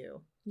about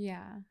you.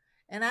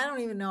 And I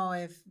don't even know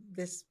if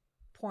this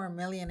poor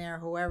millionaire,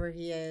 whoever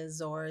he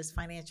is, or is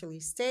financially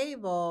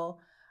stable,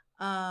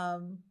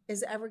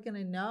 is ever going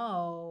to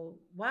know,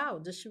 wow,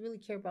 does she really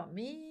care about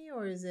me?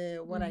 Or is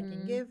it what I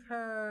can give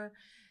her?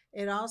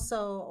 It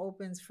also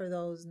opens for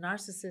those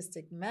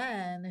narcissistic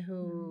men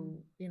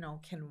who, you know,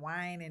 can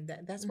whine, and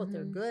that's what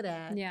they're good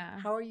at.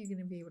 How are you going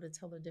to be able to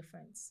tell the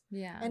difference?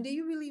 And do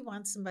you really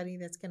want somebody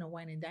that's going to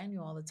whine and dine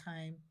you all the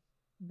time,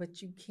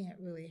 but you can't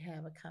really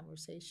have a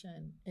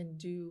conversation and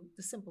do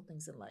the simple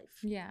things in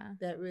life?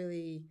 That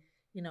really,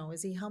 you know,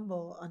 is he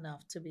humble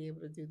enough to be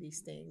able to do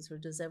these things, or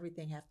does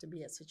everything have to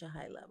be at such a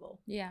high level?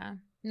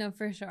 No,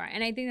 for sure.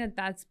 And I think that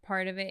that's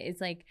part of it. It's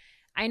like,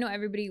 I know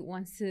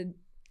everyone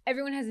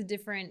has a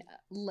different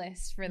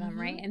list for them,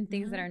 right? And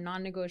things that are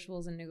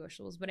non-negotiables and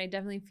negotiables. But I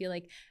definitely feel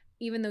like,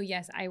 even though,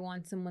 yes, I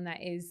want someone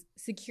that is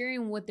secure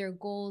in what their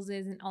goals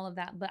is and all of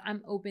that, but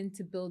I'm open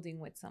to building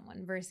with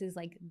someone versus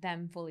like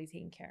them fully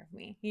taking care of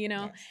me, you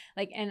know?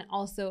 Like, and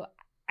also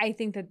I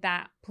think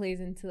that plays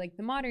into like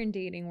the modern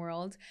dating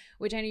world,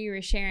 which I know you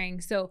were sharing.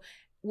 So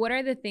what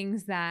are the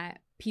things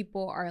that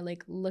people are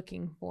like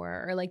looking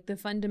for, or like the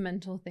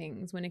fundamental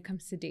things when it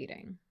comes to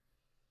dating?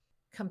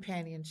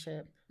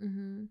 Companionship,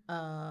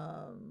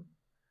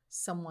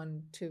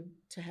 someone to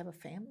have a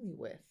family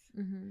with,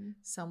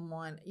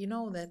 someone, you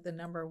know, that the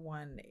number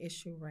one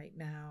issue right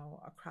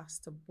now across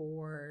the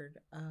board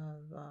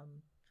of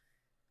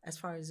as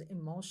far as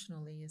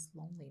emotionally is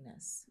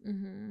loneliness.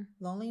 Mm-hmm.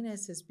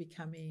 Loneliness is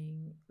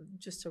becoming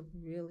just a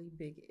really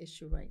big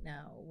issue right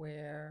now,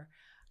 where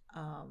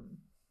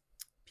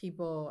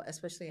people,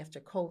 especially after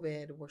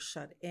COVID, were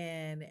shut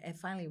in and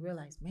finally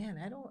realized, man,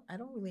 I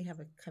don't really have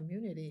a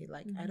community.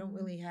 Like, I don't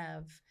really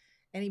have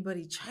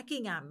anybody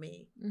checking on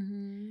me.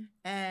 Mm-hmm.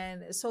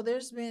 And so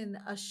there's been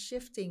a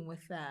shifting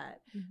with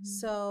that. Mm-hmm.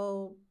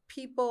 So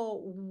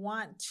people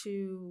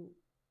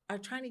are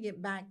trying to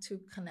get back to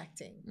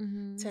connecting,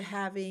 Mm-hmm. to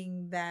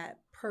having that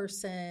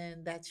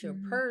person that's your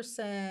Mm-hmm.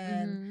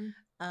 person.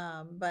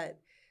 But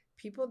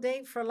people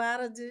date for a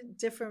lot of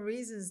different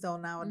reasons, though,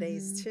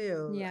 nowadays,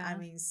 too. Yeah. I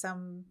mean,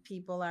 some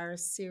people are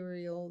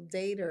serial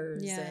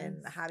daters, Yes.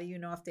 and how do you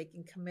know if they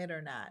can commit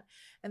or not?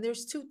 And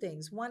there's two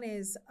things. One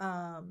is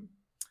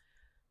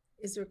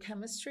there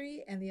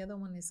chemistry, and the other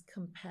one is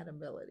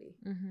compatibility.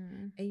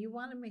 Mm-hmm. And you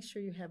want to make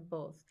sure you have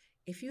both.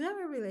 If you have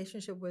a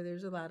relationship where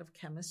there's a lot of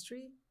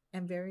chemistry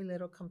and very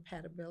little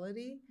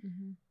compatibility,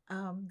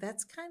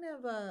 that's kind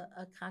of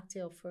a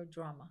cocktail for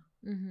drama.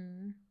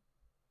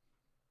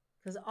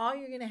 Because all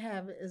you're going to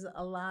have is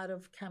a lot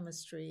of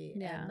chemistry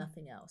and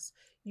nothing else.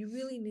 You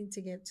really need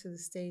to get to the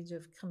stage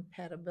of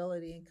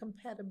compatibility. And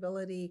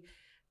compatibility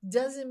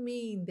doesn't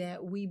mean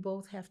that we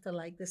both have to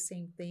like the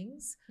same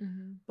things.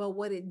 But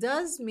what it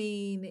does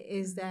mean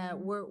is that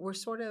we're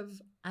sort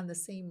of on the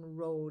same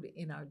road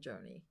in our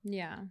journey.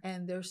 Yeah.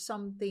 And there's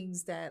some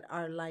things that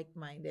are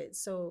like-minded.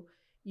 So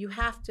you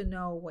have to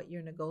know what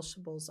your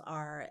negotiables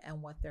are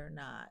and what they're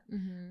not.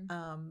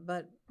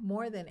 But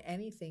more than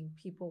anything,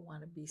 people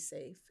want to be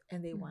safe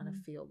and they want to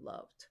feel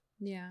loved.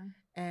 Yeah.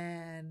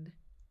 And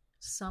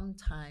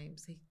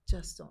sometimes they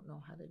just don't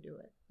know how to do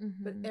it.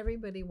 But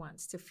everybody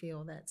wants to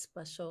feel that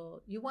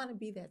special. You want to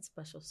be that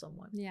special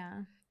someone.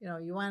 Yeah. You know,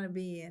 you want to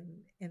be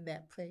in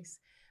that place.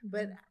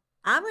 But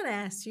I'm going to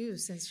ask you,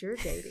 since you're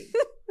dating.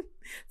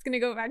 It's going to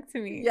go back to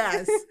me.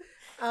 Yes.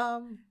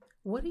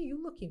 What are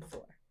you looking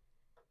for?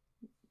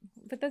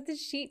 But that's a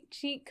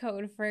cheat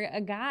code for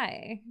a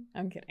guy.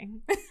 I'm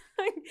kidding.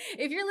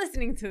 If you're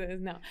listening to this,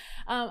 no.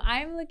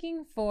 I'm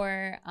looking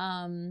for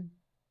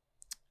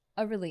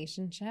a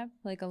relationship,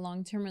 like a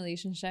long-term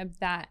relationship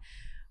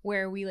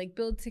where we like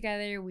build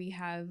together. We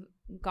have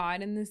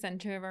God in the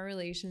center of our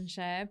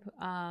relationship,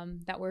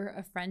 that we're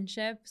a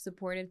friendship,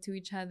 supportive to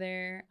each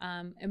other,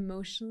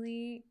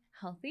 emotionally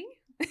healthy.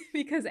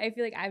 Because I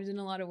feel like I've done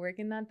a lot of work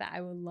in that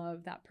I would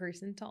love that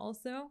person to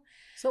also.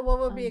 So what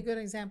would be a good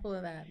example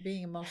of that,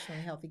 being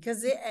emotionally healthy?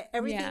 Because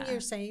everything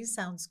you're saying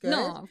sounds good.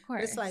 No, of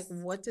course. It's like,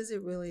 what does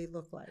it really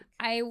look like?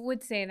 I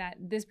would say that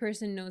this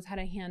person knows how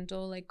to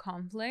handle like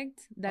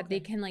conflict, that they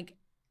can like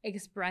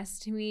express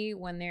to me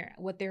what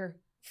they're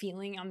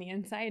feeling on the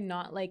inside,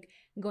 not like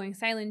going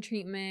silent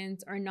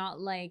treatment, or not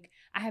like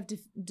I have to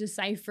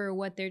decipher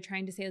what they're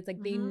trying to say. It's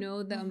like they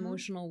know the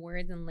emotional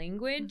words and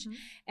language,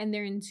 and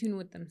they're in tune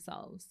with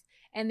themselves.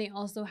 And they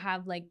also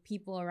have like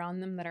people around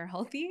them that are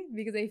healthy,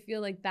 because I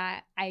feel like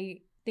that,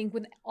 I think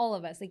with all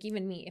of us, like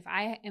even me, if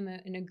I am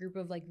in a group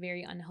of like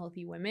very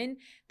unhealthy women,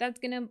 that's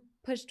gonna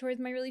push towards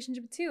my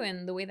relationship too,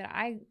 and the way that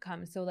I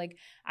come. So like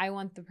I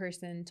want the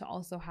person to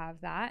also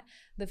have that,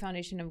 the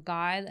foundation of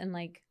God, and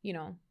like, you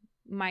know,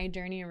 my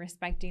journey and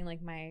respecting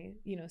like my,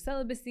 you know,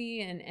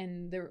 celibacy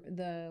and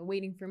the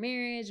waiting for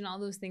marriage and all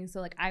those things.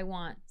 So like I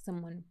want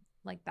someone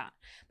like that,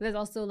 but that's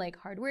also like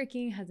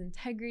hardworking, has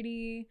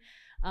integrity.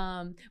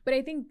 But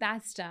I think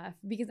that stuff,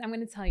 because I'm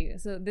going to tell you,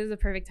 so this is a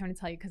perfect time to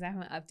tell you, because I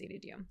haven't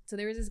updated you. So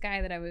there was this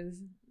guy that I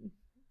was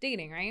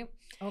dating, right?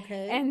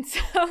 Okay. And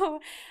so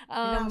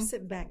I'm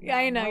sitting back now.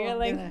 I know, you're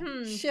like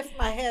shift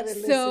my head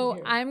and so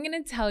listen here. I'm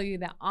going to tell you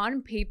that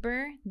on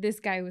paper, this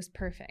guy was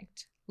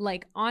perfect.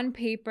 Like on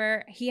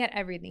paper, he had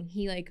everything.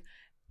 He like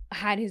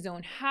had his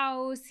own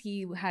house.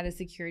 He had a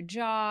secure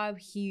job.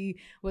 He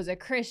was a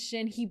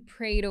Christian. He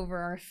prayed over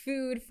our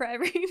food for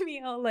every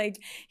meal.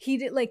 Like he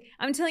did, like,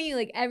 I'm telling you,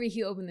 like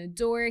he opened the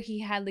door. He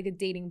had like a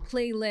dating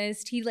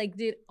playlist. He like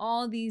did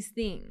all these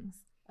things.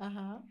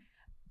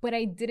 But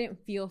I didn't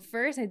feel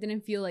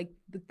like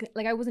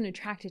I wasn't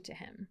attracted to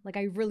him. Like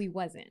I really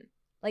wasn't.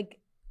 Like,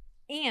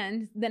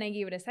 and then I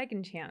gave it a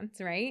second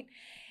chance, right?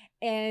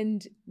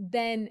 And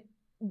then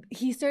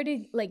he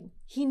started, like,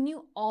 he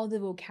knew all the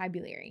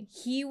vocabulary.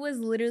 He was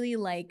literally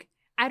like,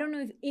 I don't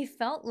know, if it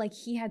felt like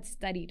he had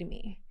studied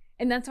me.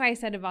 And that's why I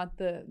said about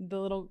the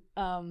little,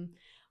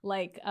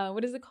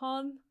 what is it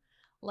called?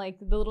 Like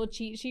the little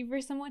cheat sheet for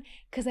someone.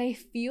 Because I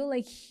feel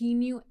like he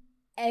knew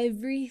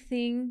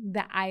everything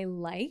that I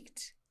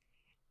liked.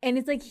 And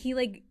it's like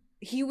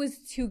he was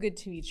too good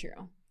to be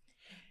true.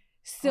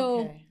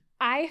 So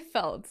I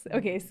felt,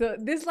 so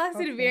this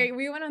lasted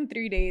we went on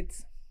 3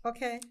 dates.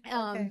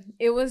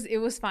 It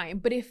was fine,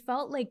 but it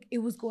felt like it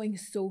was going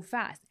so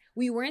fast.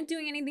 We weren't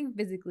doing anything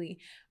physically,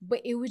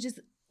 but it was just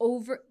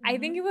over. I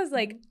think it was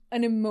like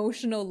an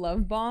emotional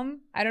love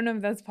bomb. I don't know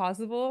if that's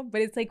possible, but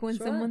it's like when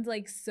someone's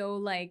like so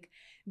like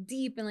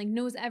deep and like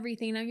knows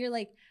everything. Now you're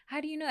like,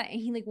 how do you know that? And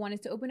he like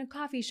wanted to open a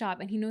coffee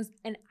shop, and he knows,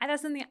 and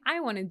that's something I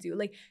want to do.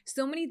 Like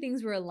so many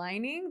things were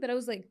aligning that I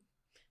was like,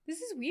 this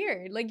is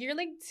weird. Like you're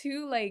like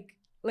too like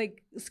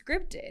like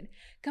scripted.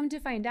 Come to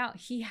find out,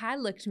 he had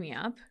looked me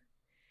up.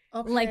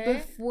 Okay. Like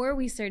before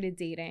we started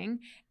dating,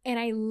 and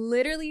I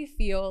literally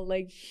feel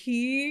like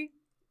he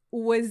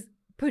was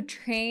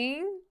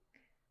portraying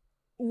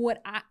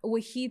what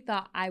he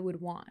thought I would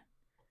want.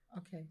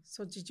 Okay.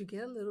 So did you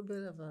get a little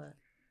bit of a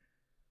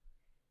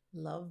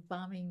love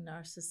bombing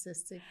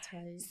narcissistic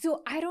type?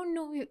 So I don't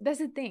know. That's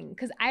the thing,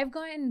 because I've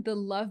gotten the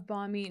love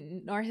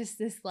bombing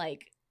narcissist,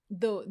 like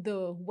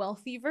the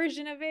wealthy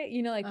version of it,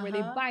 you know, like where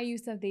they buy you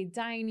stuff, they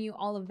dine you,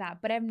 all of that.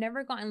 But I've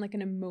never gotten like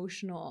an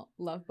emotional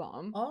love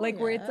bomb, like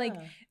where it's like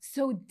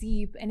so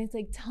deep, and it's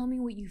like, tell me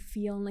what you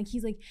feel, and like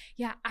he's like,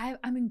 yeah,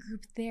 I'm in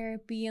group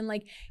therapy, and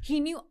like he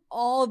knew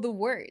all the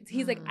words.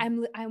 He's like,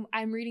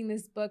 I'm reading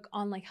this book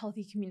on like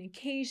healthy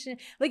communication.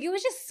 Like it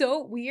was just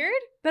so weird,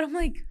 but I'm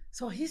like,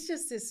 so he's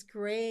just this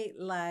great,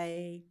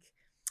 like,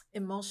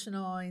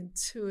 emotional,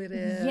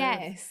 intuitive.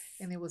 Yes,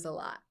 and it was a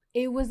lot.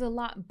 It was a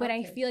lot, but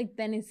I feel like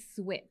then it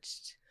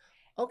switched.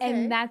 Okay.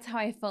 And that's how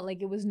I felt like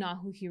it was not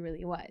who he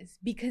really was,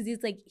 because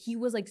it's like he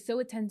was like so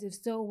attentive,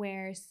 so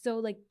aware, so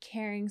like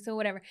caring, so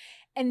whatever.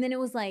 And then it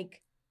was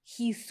like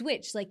he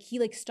switched, like he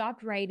like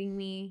stopped writing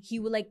me. He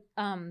would like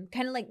kind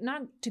of like,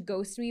 not to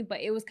ghost me,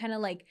 but it was kind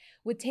of like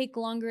would take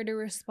longer to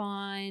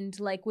respond,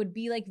 like would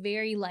be like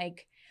very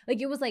like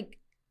it was like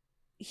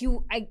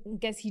I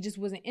guess he just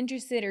wasn't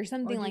interested or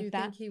something like that. Do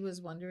you think he was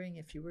wondering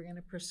if you were going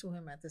to pursue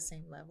him at the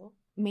same level?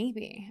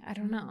 Maybe. I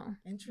don't know.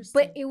 Interesting.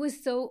 But it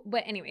was so,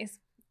 but anyways,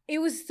 it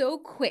was so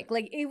quick.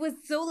 Like it was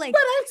so like.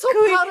 But I'm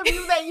so proud of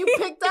you that you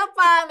picked up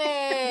on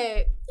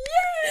it.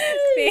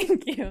 Yay!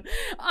 Thank you.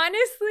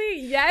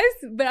 Honestly, yes,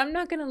 but I'm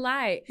not going to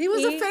lie. He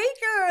was a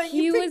faker.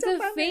 He was a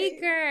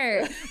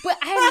faker. But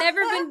I had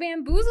never been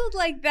bamboozled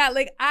like that.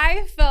 Like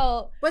I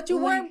felt. But you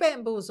weren't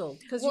bamboozled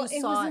because you saw it.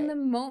 It was in the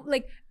moment.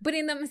 Like, but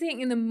I'm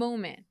saying in the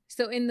moment.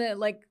 So in the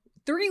like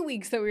 3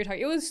 weeks that we were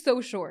talking, it was so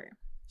short.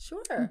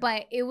 Sure.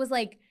 But it was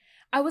like,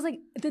 I was like,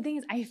 the thing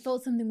is, I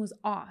felt something was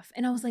off.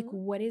 And I was like,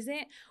 what is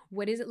it?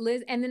 What is it,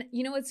 Liz? And then,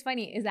 you know what's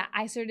funny is that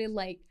I started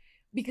like,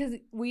 because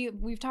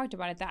we've talked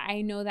about it, that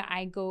I know that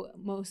I go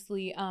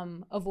mostly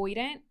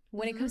avoidant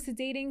when it comes to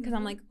dating, because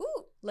I'm like,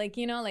 ooh, like,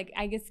 you know, like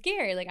I get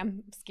scared. Like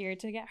I'm scared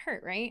to get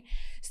hurt, right?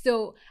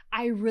 So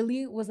I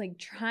really was like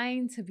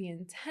trying to be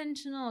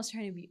intentional. I was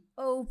trying to be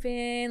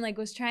open, like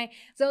so I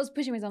was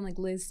pushing myself. I'm like,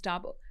 Liz,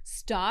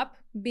 stop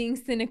being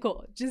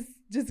cynical.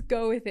 Just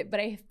go with it. But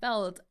I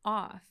felt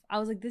off. I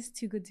was like, this is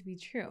too good to be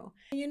true.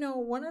 You know,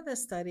 one of the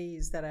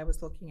studies that I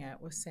was looking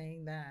at was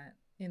saying that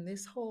in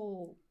this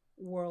whole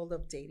world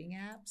of dating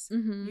apps,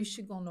 you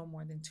should go no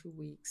more than 2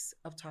 weeks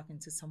of talking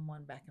to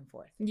someone back and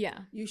forth. Yeah.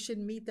 You should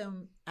meet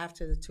them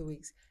after the 2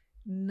 weeks.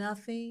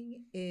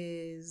 Nothing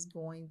is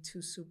going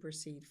to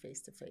supersede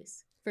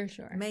face-to-face. For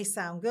sure. It may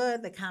sound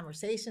good. The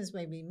conversations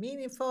may be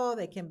meaningful.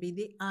 They can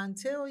be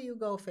until you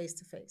go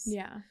face-to-face.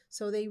 Yeah.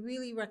 So they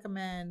really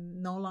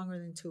recommend no longer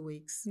than 2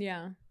 weeks.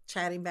 Yeah.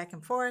 Chatting back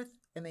and forth,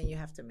 and then you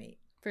have to meet.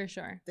 For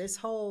sure. This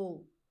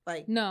whole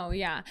No,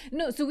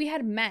 so we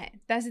had met.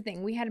 That's the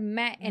thing. We had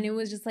met, and it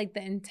was just like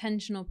the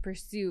intentional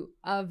pursuit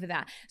of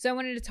that. So I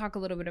wanted to talk a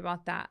little bit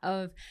about that,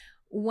 of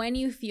when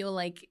you feel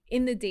like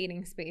in the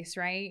dating space,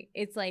 right?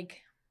 It's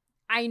like,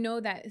 I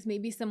know that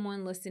maybe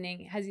someone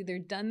listening has either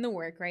done the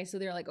work, right? So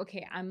they're like,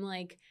 okay, I'm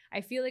like, I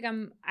feel like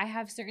I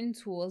have certain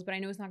tools, but I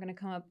know it's not going to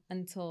come up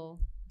until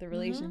the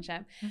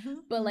relationship.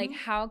 But like,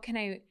 how can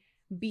I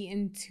be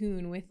in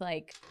tune with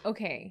like,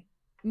 okay,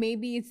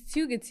 maybe it's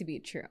too good to be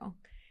true.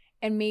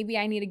 And maybe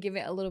I need to give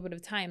it a little bit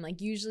of time.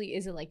 Like usually,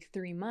 is it like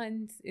 3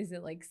 months? Is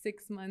it like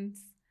 6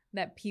 months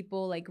that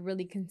people like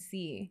really can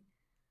see?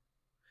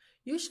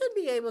 You should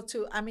be able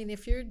to, I mean,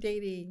 if you're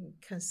dating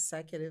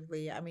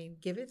consecutively, I mean,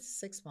 give it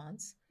 6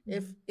 months.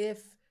 If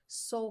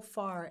so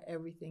far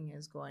everything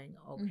is going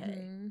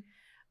okay.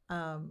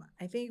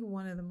 I think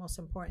one of the most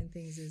important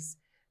things is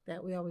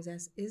that we always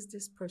ask, is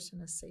this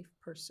person a safe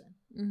person?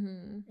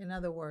 In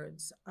other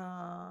words,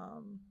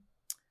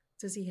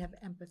 does he have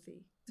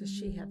empathy? Does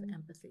she have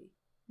empathy?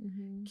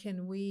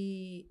 Can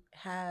we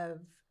have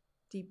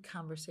deep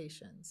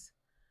conversations?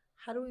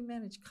 How do we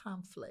manage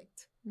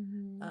conflict?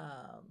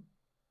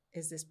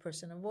 Is this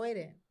person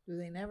avoidant? Do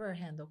they never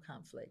handle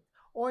conflict?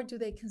 Or do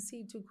they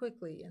concede too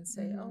quickly and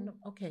say, oh, no,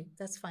 okay,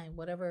 that's fine,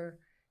 whatever.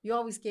 You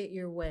always get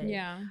your way.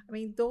 Yeah. I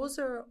mean, those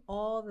are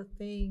all the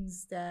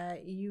things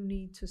that you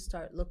need to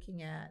start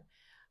looking at.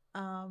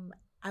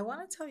 I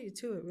want to tell you,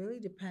 too, it really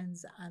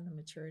depends on the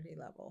maturity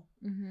level.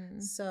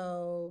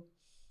 So,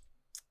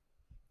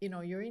 you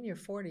know, you're in your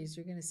 40s,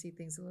 you're going to see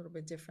things a little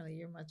bit differently.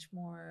 You're much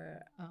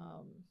more,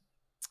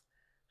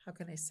 how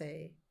can I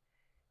say,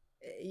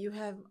 you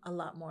have a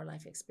lot more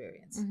life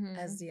experience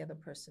as the other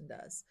person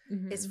does.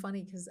 It's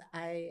funny because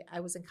I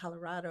was in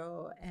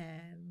Colorado,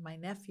 and my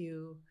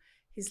nephew,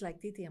 he's like,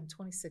 Titi, I'm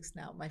 26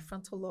 now. My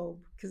frontal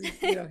lobe, because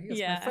you know, he goes,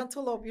 my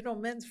frontal lobe, you know,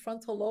 men's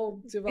frontal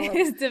lobe developed.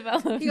 It's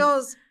developed. He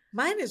goes,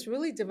 Mine is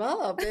really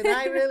developed, and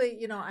I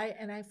really,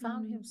 I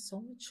found him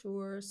so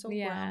mature, so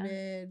Yeah.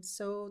 grounded,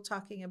 so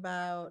talking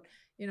about,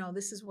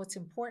 this is what's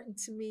important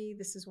to me,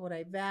 this is what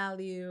I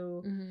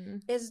value.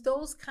 It's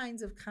those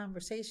kinds of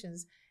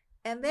conversations.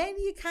 And then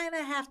you kind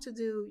of have to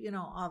do,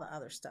 all the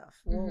other stuff.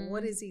 Well,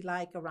 what is he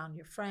like around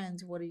your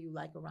friends? What are you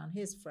like around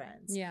his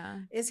friends?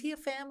 Yeah. Is he a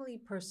family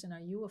person? Are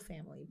you a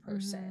family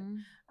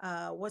person?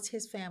 What's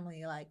his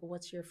family like?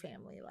 What's your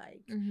family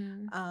like?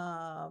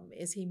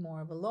 Is he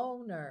more of a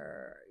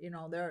loner?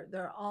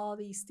 There are all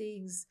these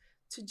things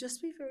to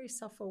just be very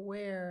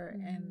self-aware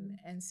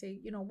and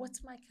say,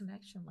 what's my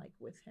connection like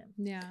with him?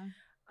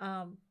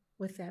 Yeah.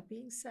 With that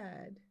being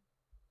said,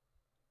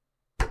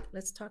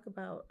 let's talk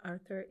about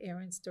Arthur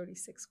Aaron's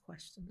 36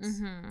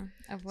 questions.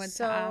 Of what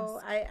so to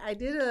ask. I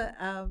did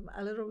a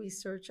little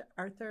research.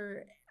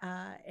 Arthur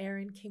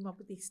Aaron came up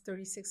with these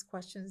 36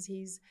 questions.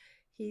 He's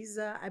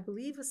I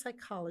believe a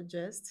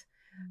psychologist,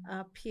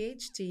 a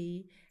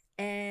PhD,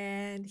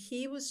 and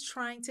he was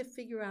trying to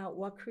figure out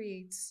what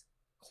creates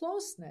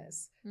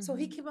closeness. So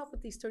he came up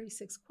with these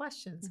 36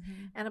 questions.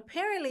 And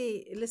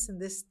apparently, listen,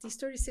 these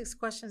 36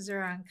 questions,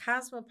 they're on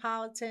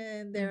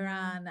Cosmopolitan, they're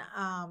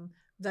on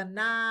The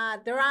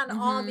Knot, they're on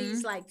all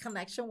these like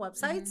connection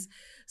websites.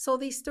 So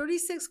these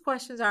 36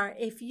 questions are,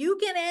 if you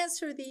can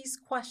answer these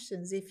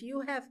questions, if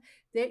you have,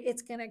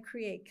 it's going to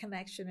create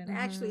connection. And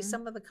actually,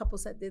 some of the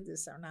couples that did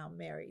this are now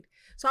married.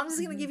 So I'm just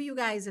going to give you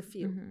guys a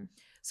few.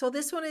 So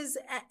this one is,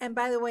 and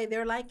by the way,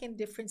 they're like in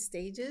different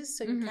stages.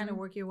 So you kind of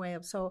work your way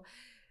up. So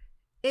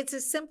it's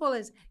as simple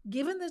as,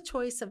 given the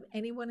choice of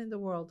anyone in the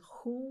world,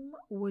 whom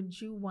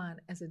would you want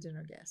as a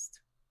dinner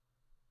guest?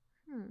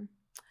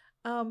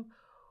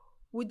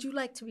 Would you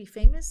like to be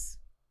famous?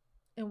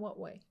 In what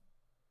way?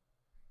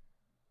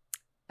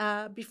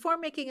 Before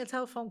making a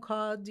telephone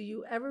call, do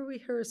you ever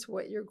rehearse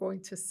what you're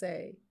going to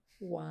say?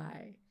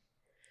 Why?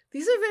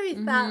 These are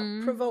very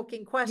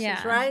thought-provoking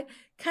questions, right?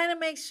 Kind of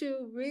makes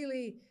you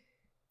really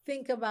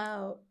think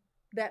about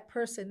that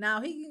person.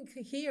 Now,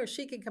 he or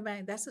she can come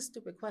back, that's a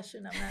stupid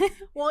question. I'm not.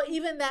 Well,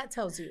 even that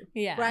tells you,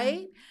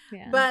 right?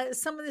 Yeah. But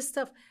some of this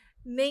stuff,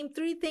 name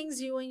 3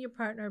 things you and your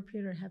partner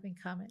appear to have in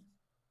common.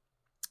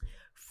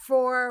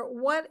 For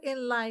what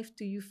in life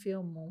do you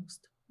feel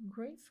most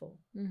grateful?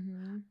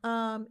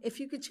 If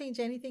you could change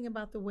anything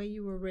about the way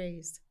you were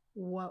raised,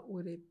 what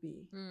would it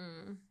be?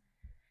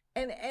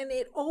 And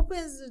it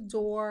opens the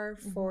door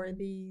for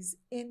these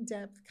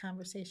in-depth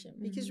conversations,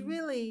 because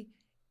really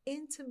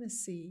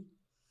intimacy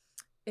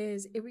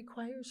it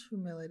requires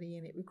humility,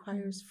 and it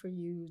requires for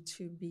you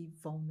to be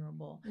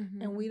vulnerable.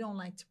 And we don't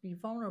like to be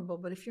vulnerable,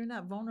 but if you're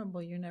not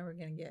vulnerable, you're never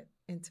going to get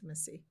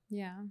intimacy.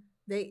 Yeah.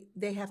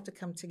 They have to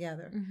come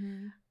together.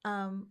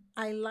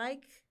 I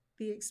like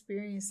the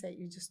experience that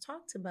you just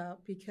talked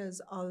about,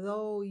 because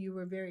although you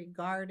were very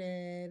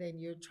guarded and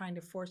you're trying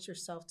to force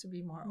yourself to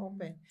be more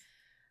open,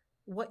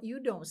 what you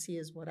don't see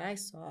is what I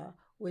saw,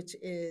 which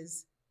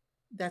is,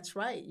 that's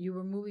right. You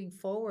were moving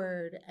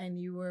forward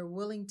and you were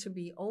willing to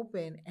be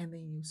open, and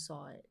then you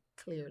saw it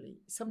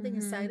clearly. Something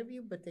inside of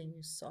you, but then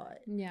you saw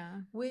it.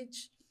 Yeah.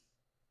 Which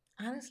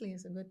honestly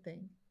is a good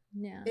thing.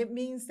 Yeah. It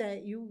means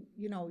that you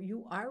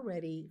are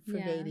ready for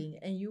dating,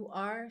 and you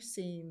are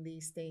seeing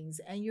these things,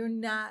 and you're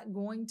not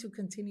going to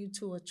continue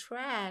to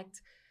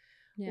attract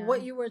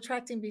what you were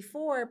attracting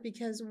before,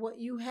 because what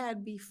you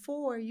had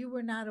before you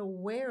were not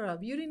aware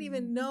of. You didn't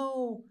even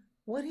know,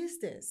 what is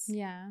this?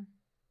 Yeah.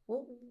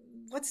 Well,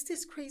 what's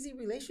this crazy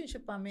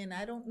relationship I'm in?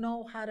 I don't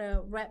know how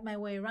to wrap my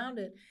way around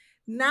it.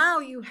 Now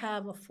you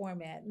have a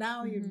format.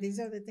 Now these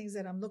are the things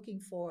that I'm looking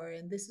for,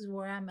 and this is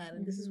where I'm at,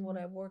 and this is what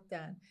I've worked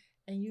on.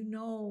 And you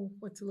know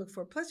what to look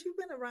for. Plus, you've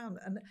been around.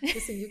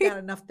 Listen, you got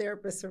enough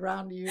therapists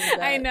around you.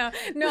 I know.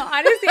 No,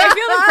 honestly, I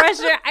feel the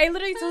pressure. I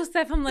literally told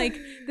Steph, I'm like,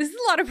 this is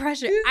a lot of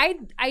pressure.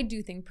 I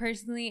do think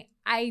personally,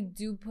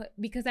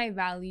 because I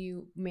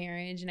value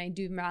marriage and I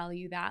do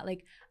value that.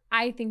 Like,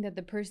 I think that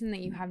the person that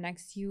you have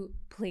next to you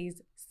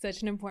plays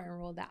such an important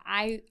role that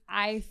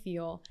I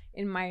feel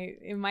in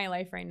my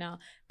life right now,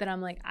 that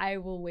I'm like, I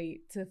will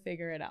wait to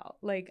figure it out.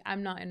 Like,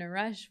 I'm not in a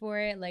rush for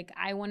it. Like,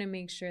 I want to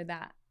make sure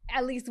that,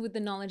 at least with the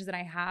knowledge that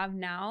I have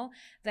now,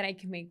 that I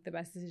can make the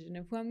best decision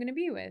of who I'm going to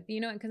be with,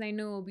 because I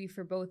know it will be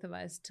for both of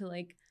us to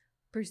like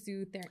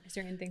pursue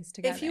certain things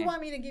together. If you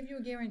want me to give you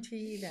a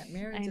guarantee that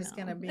marriage is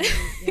going to be,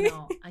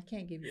 I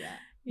can't give you that.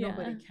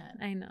 Nobody can.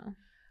 I know.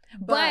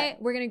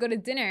 But we're going to go to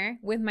dinner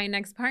with my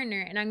next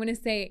partner, and I'm going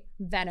to say,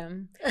 vet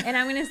him. And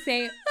I'm going to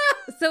say,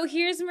 so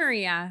here's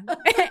Maria,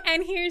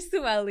 and here's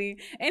Sueli,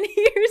 and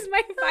here's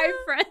my 5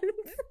 friends.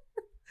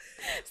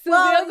 So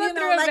well,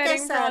 like I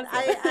said,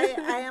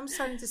 I am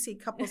starting to see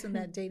couples in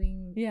that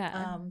dating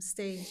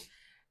stage,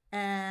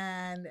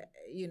 and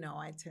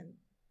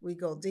we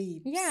go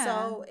deep. Yeah.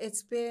 So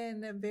it's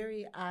been a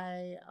very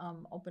eye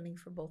opening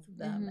for both of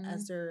them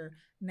as they're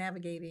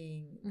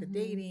navigating the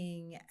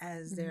dating,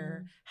 as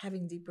they're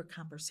having deeper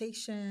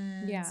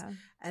conversations,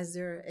 as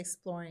they're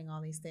exploring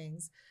all these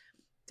things.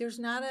 There's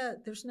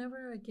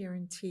never a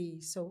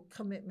guarantee. So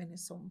commitment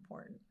is so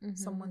important.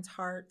 Someone's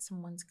heart,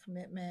 someone's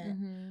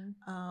commitment.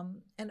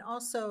 And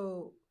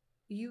also,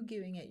 you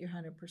giving it your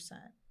 100%.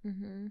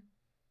 Mm-hmm.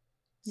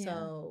 Yeah.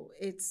 So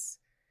it's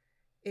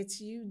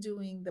you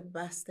doing the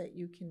best that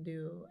you can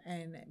do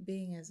and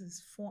being as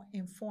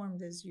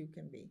informed as you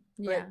can be.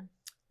 Yeah. But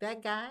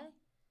that guy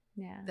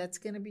Yeah. that's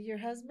going to be your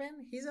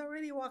husband, he's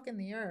already walking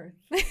the earth.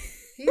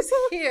 He's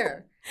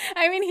here.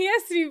 I mean, he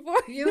has to be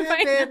born. You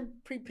have been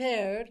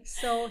prepared,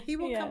 so he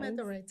will come at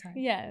the right time.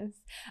 Yes.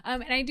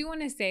 And I do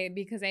want to say,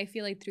 because I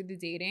feel like through the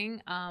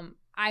dating,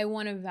 I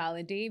want to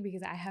validate,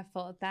 because I have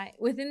felt that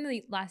within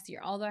the last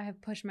year, although I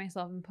have pushed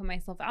myself and put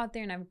myself out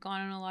there and I've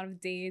gone on a lot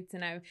of dates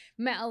and I've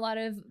met a lot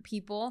of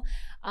people,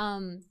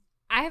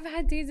 I've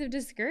had days of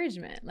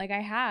discouragement. Like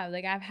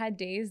I've had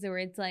days where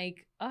it's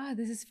like, oh,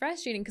 this is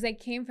frustrating, because I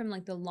came from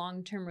like the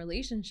long-term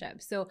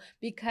relationship. So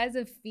because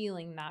of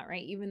feeling that,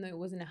 right, even though it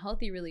wasn't a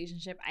healthy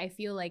relationship, I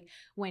feel like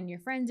when your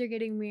friends are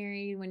getting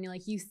married, when you're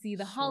like, you see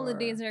the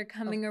holidays that are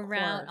coming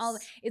around,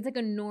 it's like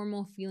a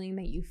normal feeling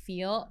that you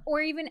feel.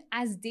 Or even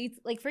as dates,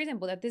 like for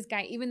example, that this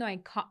guy, even though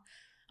I'm not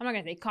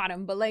gonna say caught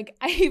him, but like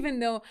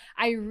even though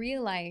I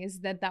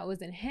realized that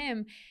wasn't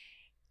him,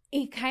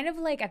 it kind of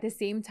like at the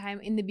same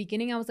time in the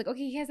beginning, I was like,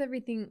 okay, he has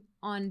everything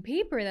on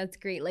paper. That's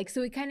great. Like,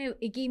 so it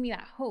gave me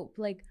that hope,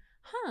 like,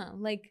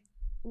 like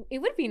it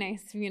would be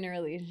nice to be in a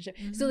relationship.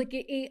 Mm-hmm. So like,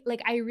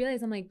 like I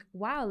realized, I'm like,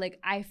 wow, like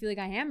I feel like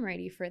I am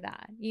ready for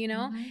that, you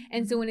know? Mm-hmm.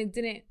 And so when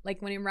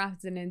it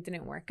wrapped and it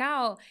didn't work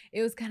out,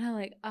 it was kind of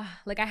like,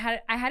 like I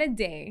had a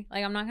day,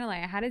 like, I'm not gonna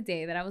lie, I had a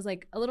day that I was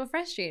like a little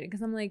frustrated,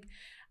 because I'm like,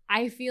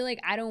 I feel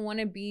like I don't want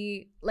to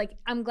be like,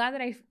 I'm glad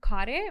that I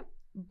caught it,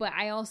 but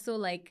I also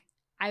like,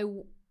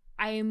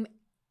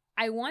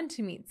 I want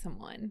to meet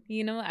someone,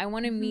 you know, I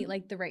want to meet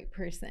like the right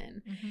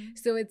person. Mm-hmm.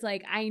 So it's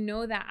like, I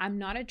know that I'm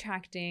not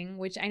attracting,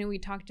 which I know we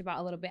talked about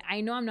a little bit.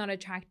 I know I'm not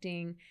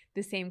attracting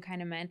the same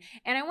kind of men.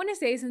 And I want to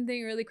say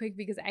something really quick,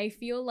 because I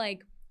feel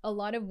like a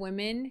lot of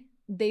women,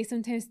 they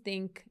sometimes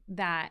think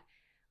that,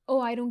 oh,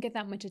 I don't get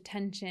that much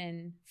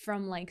attention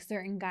from like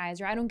certain guys,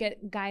 or I don't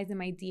get guys in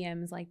my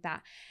DMs like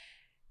that.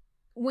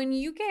 When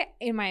you get,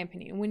 in my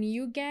opinion, when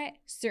you get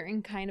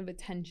certain kind of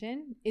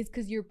attention, it's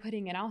because you're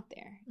putting it out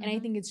there. Mm-hmm. And I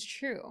think it's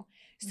true.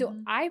 So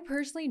I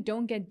personally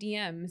don't get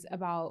DMs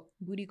about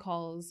booty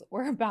calls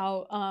or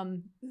about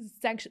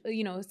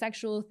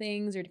sexual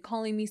things, or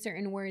calling me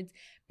certain words,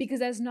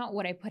 because that's not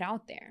what I put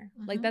out there.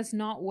 Mm-hmm. Like, that's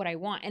not what I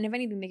want. And if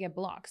anything, they get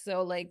blocked.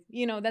 So like,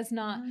 you know, that's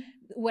not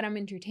what I'm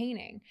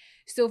entertaining.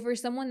 So for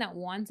someone that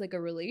wants like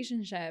a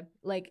relationship,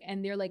 like,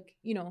 and they're like,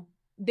 you know,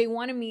 they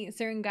want to meet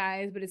certain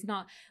guys, but it's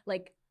not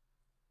like,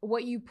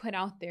 what you put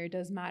out there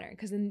does matter,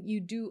 because then you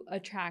do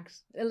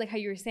attract, like how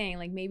you were saying,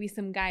 like maybe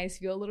some guys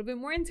feel a little bit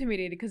more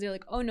intimidated because they're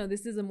like, oh no,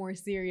 this is a more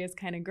serious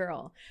kind of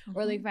girl. Mm-hmm.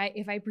 Or like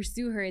if I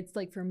pursue her, it's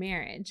like for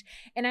marriage.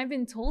 And I've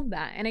been told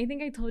that. And I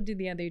think I told you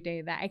the other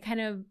day that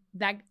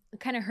that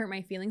kind of hurt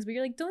my feelings, but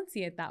you're like, don't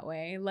see it that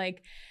way.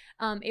 Like,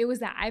 it was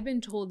that I've been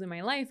told in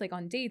my life, like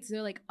on dates,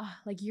 they're like, oh,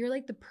 like you're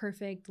like the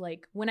perfect,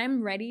 like when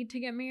I'm ready to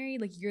get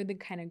married, like you're the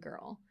kind of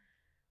girl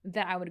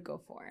that I would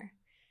go for.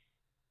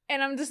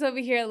 And I'm just over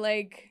here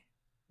like,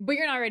 but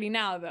you're not ready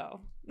now,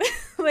 though.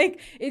 Like,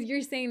 if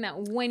you're saying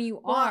that when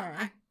you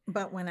are.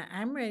 But when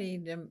I'm ready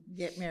to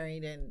get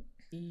married and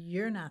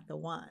you're not the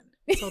one.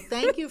 So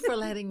thank you for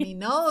letting me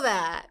know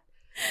that,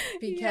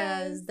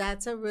 because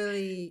that's a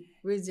really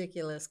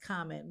ridiculous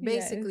comment.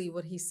 Basically,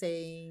 what he's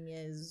saying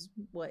is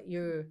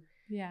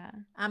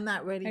I'm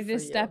not ready for you.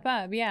 Just step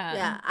up,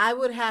 Yeah, I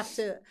would have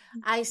to.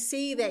 I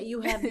see that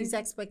you have these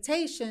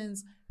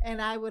expectations, and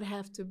I would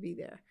have to be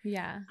there.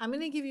 Yeah. I'm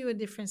going to give you a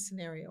different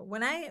scenario.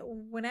 When I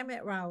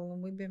met Raul,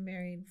 and we've been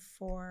married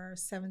for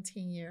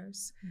 17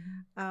 years,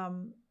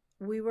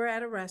 we were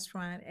at a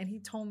restaurant, and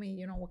he told me,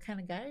 you know, what kind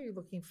of guy are you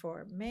looking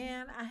for?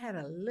 Man, I had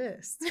a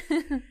list.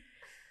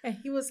 And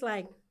he was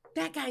like,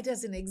 that guy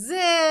doesn't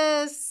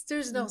exist.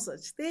 There's no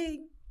such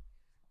thing.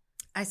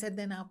 I said,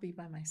 then I'll be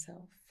by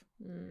myself.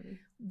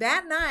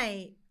 That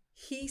night,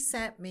 he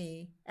sent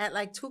me at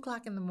like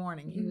 2:00 in the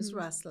morning. He was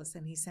restless,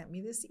 and he sent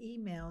me this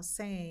email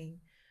saying,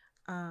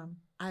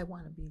 I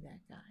want to be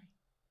that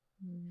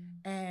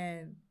guy.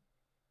 And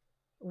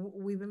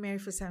we've been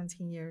married for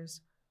 17 years.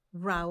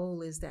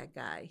 Raul is that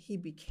guy. He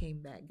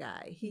became that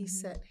guy. He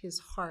set his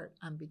heart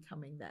on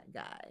becoming that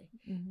guy.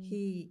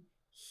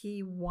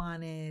 He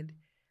wanted,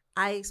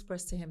 I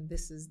expressed to him,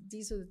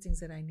 these are the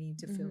things that I need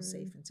to feel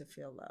safe and to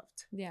feel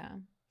loved. Yeah.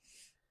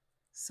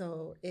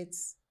 So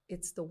it's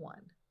the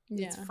one.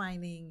 Yeah. It's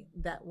finding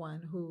that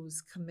one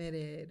who's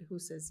committed, who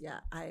says, yeah,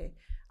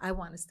 I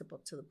want to step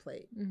up to the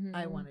plate.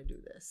 I want to do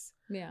this.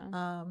 Yeah.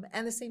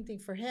 And the same thing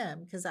for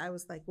him, because I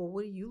was like, well,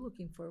 what are you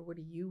looking for? What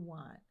do you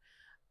want?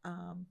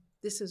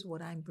 This is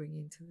what I'm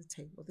bringing to the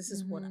table. This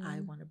is what I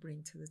want to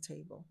bring to the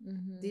table.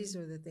 These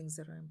are the things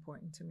that are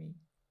important to me.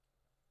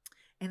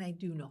 And I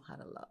do know how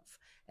to love.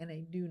 And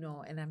I do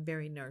know, and I'm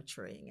very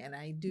nurturing. And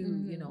I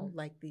do,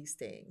 like these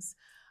things.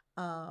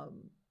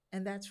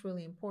 And that's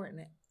really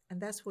important. And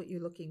that's what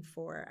you're looking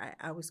for.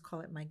 I always call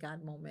it my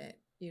God moment,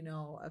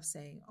 of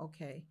saying,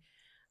 okay,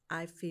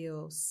 I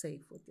feel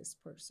safe with this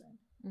person.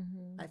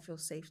 I feel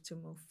safe to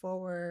move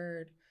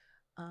forward.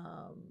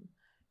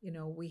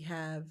 We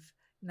have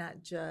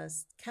not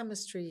just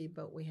chemistry,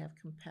 but we have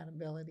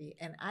compatibility.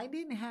 And I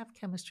didn't have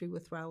chemistry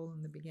with Raul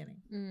in the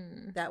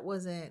beginning. That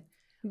wasn't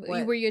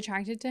what. Were you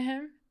attracted to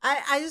him?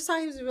 I just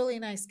thought he was a really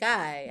nice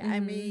guy. I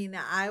mean,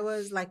 I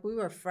was like, we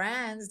were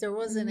friends. There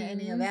wasn't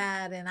any of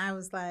that. And I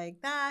was like,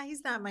 nah,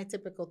 he's not my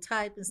typical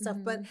type and stuff.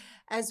 But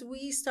as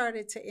we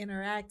started to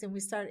interact and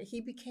he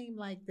became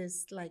like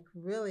this, like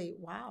really,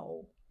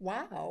 wow.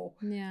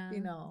 Yeah. You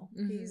know,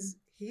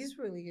 he's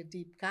really a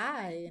deep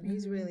guy and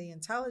he's really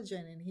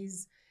intelligent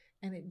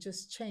and it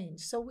just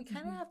changed. So we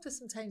kind of have to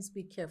sometimes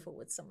be careful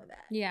with some of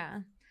that.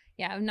 Yeah.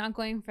 Yeah, I'm not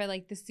going for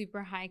like the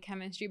super high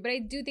chemistry, but I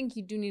do think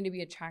you do need to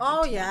be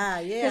attracted to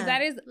yeah. Because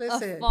that is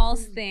a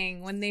false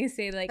thing when they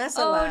say like,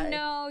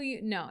 no,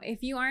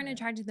 if you aren't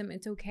attracted to them,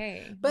 it's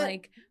okay.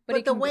 But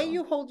the way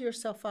you hold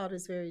yourself out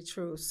is very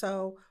true.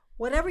 So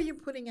whatever you're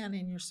putting on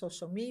in your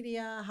social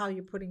media, how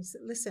you're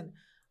listen,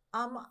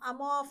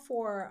 I'm all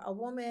for a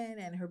woman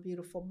and her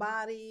beautiful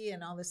body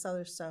and all this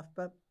other stuff,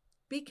 but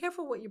be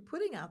careful what you're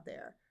putting out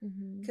there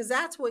because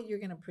that's what you're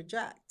going to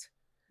project.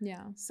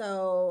 Yeah.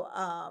 So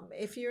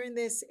if you're in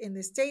this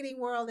dating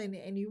world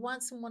and you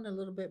want someone a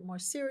little bit more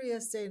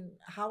serious, then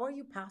how are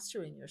you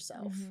posturing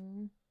yourself?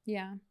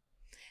 Yeah.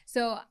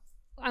 So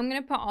I'm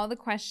going to put all the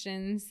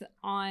questions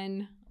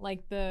on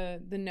like the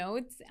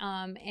notes.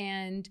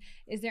 And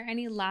is there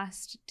any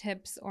last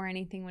tips or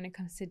anything when it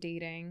comes to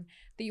dating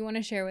that you want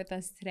to share with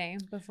us today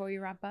before we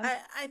wrap up?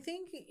 I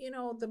think,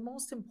 the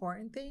most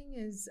important thing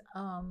is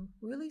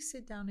really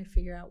sit down and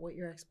figure out what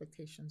your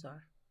expectations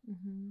are.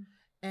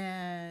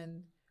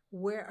 And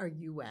where are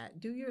you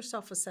at? Do your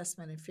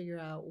self-assessment and figure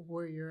out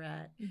where you're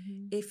at.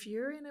 If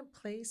you're in a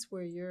place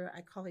where I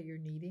call it your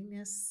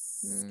neediness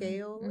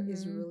scale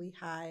is really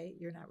high,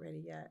 you're not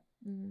ready yet.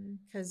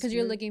 Because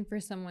you're looking for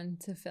someone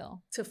to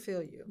fill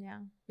you. Yeah.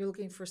 You're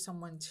looking for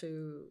someone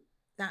to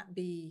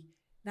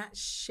not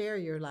share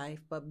your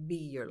life, but be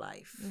your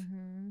life.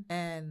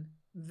 And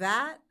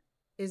that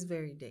is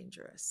very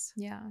dangerous.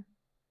 Yeah.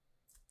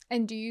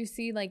 And do you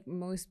see like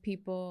most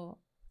people,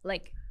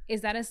 like,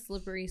 is that a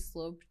slippery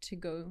slope to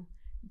go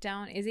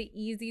down? Is it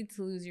easy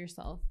to lose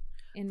yourself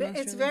in most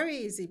It's very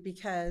easy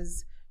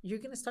because you're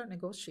going to start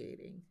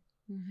negotiating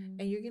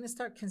and you're going to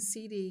start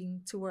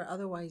conceding to where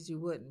otherwise you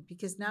wouldn't,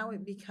 because now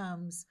it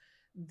becomes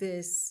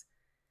this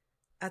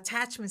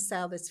attachment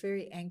style that's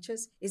very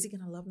anxious. Is he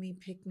going to love me,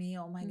 pick me?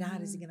 Oh my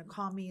God, is he going to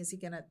call me?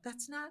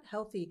 That's not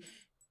healthy.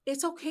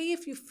 It's okay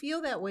if you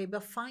feel that way,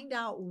 but find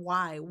out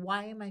why.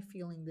 Why am I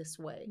feeling this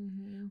way?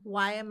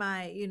 Why am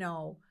I,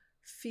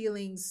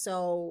 feeling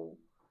so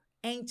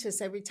anxious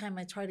every time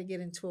I try to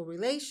get into a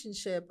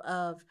relationship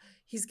of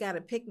he's got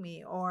to pick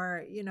me,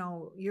 or,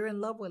 you're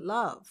in love with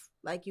love.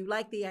 Like you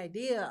like the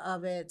idea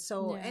of it.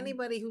 So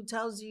anybody who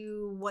tells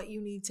you what you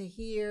need to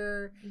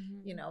hear,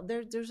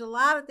 there's a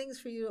lot of things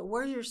for you.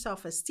 Where's your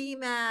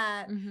self-esteem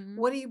at?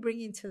 What are you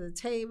bringing to the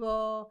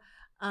table?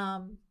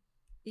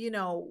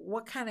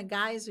 What kind of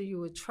guys are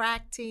you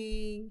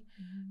attracting?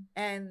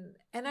 And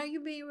are you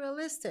being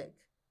realistic?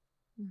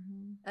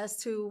 As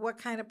to what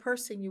kind of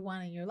person you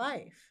want in your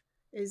life.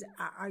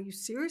 Are you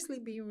seriously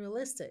being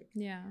realistic?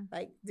 Yeah.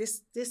 Like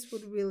this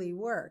would really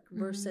work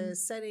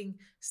versus setting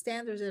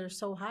standards that are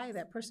so high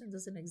that person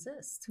doesn't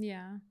exist.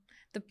 Yeah.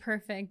 The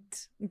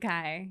perfect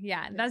guy.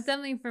 Yeah. Yes. That's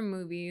definitely from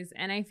movies.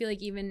 And I feel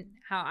like even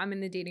how I'm in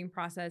the dating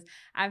process,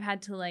 I've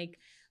had to like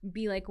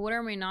be like, what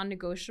are my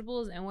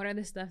non-negotiables and what are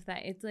the stuff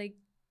that it's like,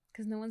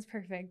 because no one's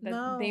perfect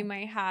that they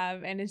might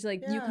have, and it's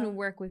like you can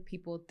work with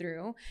people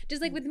through, just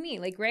like with me,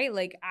 like, right,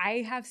 like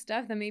I have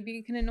stuff that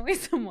maybe can annoy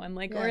someone,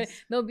 like or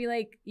they'll be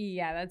like,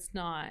 yeah, that's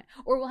not,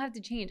 or we'll have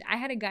to change. I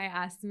had a guy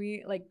ask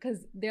me, like,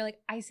 because they're like,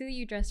 I see that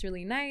you dress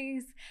really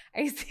nice,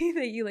 I see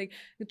that you like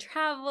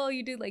travel,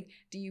 you do like,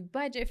 do you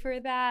budget for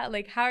that,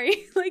 like how are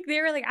you, like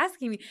they were like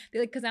asking me,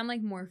 they're like, because I'm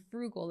like more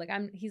frugal, like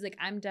he's like,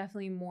 I'm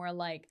definitely more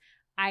like,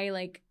 I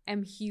like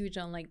am huge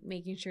on like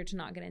making sure to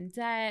not get in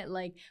debt,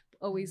 like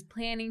always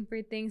planning for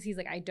things. He's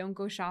like, I don't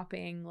go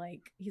shopping.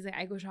 Like, he's like,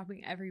 I go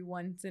shopping every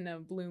once in a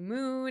blue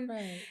moon.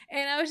 Right.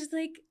 And I was just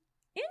like,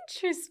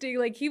 interesting.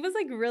 Like, he was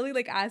like really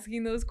like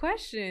asking those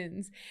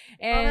questions.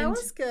 And that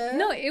was good.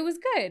 No, it was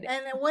good.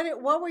 And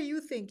what were you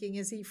thinking?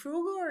 Is he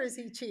frugal or is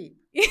he cheap?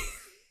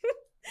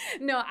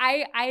 No,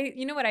 I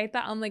you know what I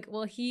thought? I'm like,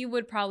 well, he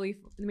would probably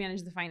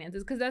manage the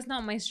finances because that's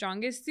not my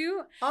strongest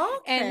suit. Okay.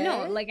 And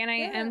no, like, and I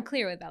am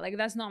clear with that. Like,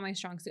 that's not my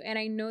strong suit. And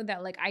I know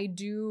that like I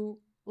do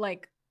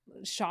like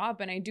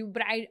shop and I do,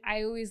 but I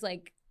always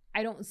like,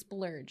 I don't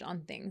splurge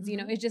on things,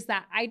 it's just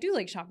that I do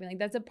like shopping. Like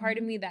that's a part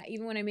of me that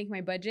even when I make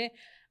my budget,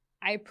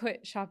 I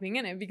put shopping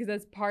in it because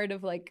that's part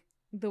of like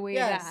the way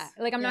that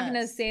like I'm not going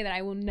to say that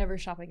I will never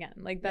shop again.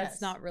 Like that's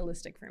not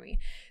realistic for me.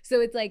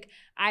 So it's like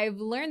I've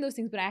learned those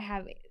things, but I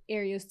have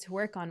areas to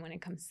work on when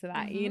it comes to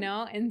that,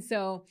 And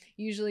so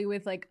usually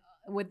with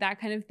that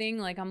kind of thing,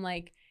 like I'm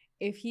like,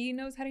 if he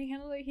knows how to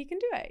handle it, he can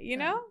do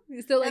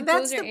it, So like and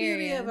that's those are the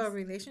beauty areas of a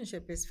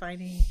relationship, is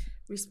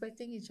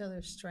respecting each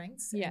other's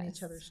strengths and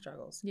each other's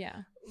struggles.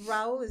 Yeah.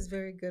 Raul is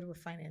very good with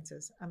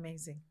finances.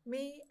 Amazing.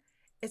 Me,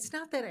 it's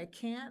not that I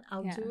can't.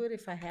 I'll do it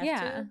if I have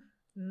to.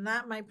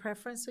 not my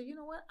preference. So you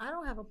know what? I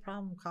don't have a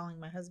problem calling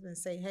my husband and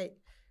say, hey,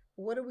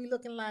 what are we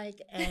looking like?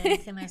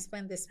 And can I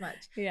spend this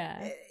much? Yeah.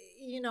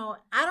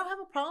 I don't have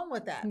a problem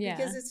with that Yeah.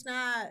 because it's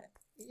not,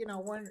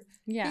 when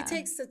he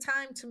takes the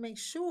time to make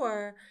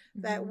sure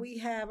that we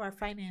have our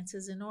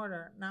finances in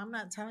order. Now, I'm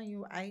not telling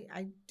you,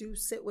 I do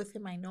sit with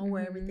him. I know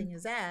where everything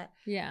is at.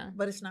 Yeah.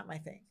 But it's not my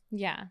thing.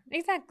 Yeah,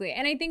 exactly.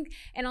 And I think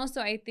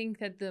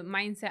that the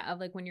mindset of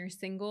like when you're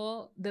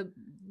single,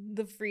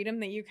 the freedom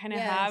that you kind of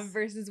have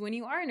versus when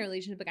you are in a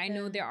relationship. Like I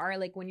know there are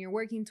like when you're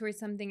working towards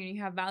something and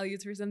you have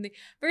values for something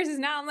versus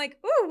now I'm like,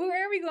 ooh,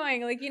 where are we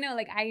going? Like,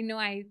 like I know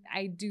I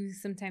do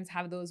sometimes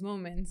have those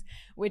moments,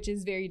 which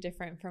is very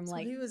different from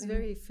He was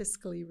very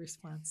fiscally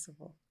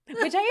responsible.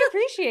 Which I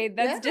appreciate.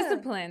 That's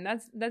discipline.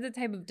 That's a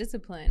type of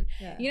discipline.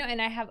 Yeah.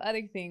 And I have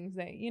other things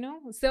that,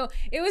 so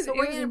it was. So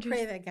we're going to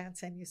pray that God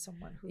send you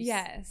someone who's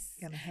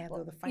going to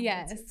handle the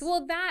finances. Yes.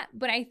 Well,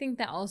 but I think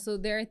that also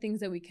there are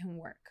things that we can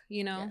work,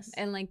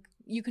 and like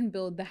you can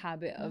build the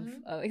habit of,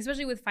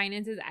 especially with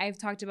finances. I've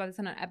talked about this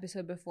on an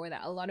episode before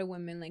that a lot of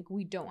women, like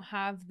we don't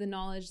have the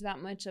knowledge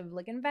that much of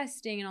like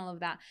investing and all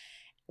of that.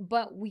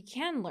 But we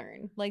can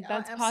learn. Like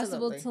that's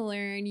possible to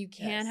learn. You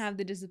can have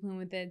the discipline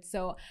with it.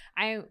 So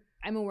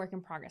I'm a work in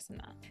progress on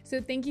that.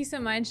 So thank you so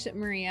much,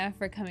 Maria,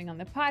 for coming on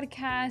the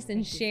podcast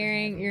and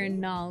sharing your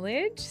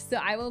knowledge. So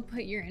I will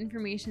put your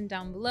information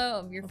down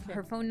below of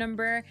her phone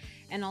number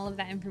and all of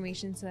that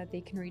information so that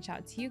they can reach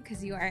out to you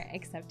because you are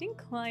accepting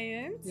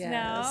clients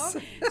now.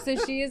 So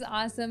she is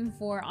awesome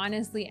for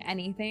honestly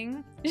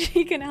anything.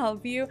 She can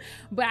help you.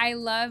 But I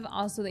love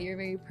also that you're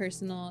very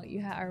personal.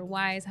 You are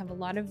wise, have a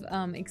lot of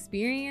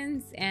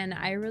experience, and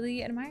I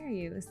really admire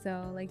you.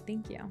 So like,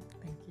 thank you.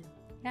 Thank you.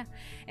 Yeah.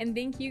 And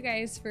thank you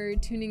guys for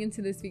tuning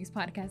into this week's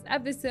podcast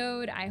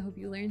episode. I hope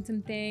you learned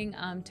something,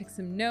 took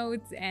some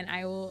notes,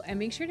 and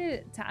make sure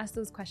to ask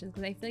those questions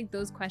because I feel like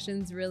those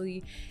questions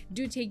really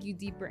do take you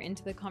deeper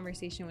into the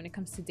conversation when it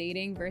comes to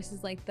dating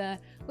versus like the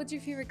what's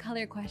your favorite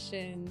color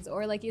questions,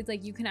 or like it's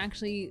like you can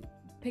actually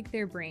pick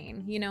their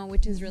brain,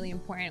 which is really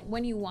important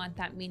when you want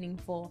that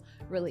meaningful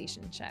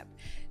relationship.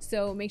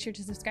 So make sure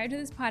to subscribe to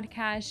this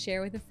podcast,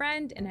 share with a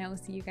friend, and I will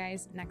see you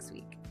guys next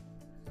week.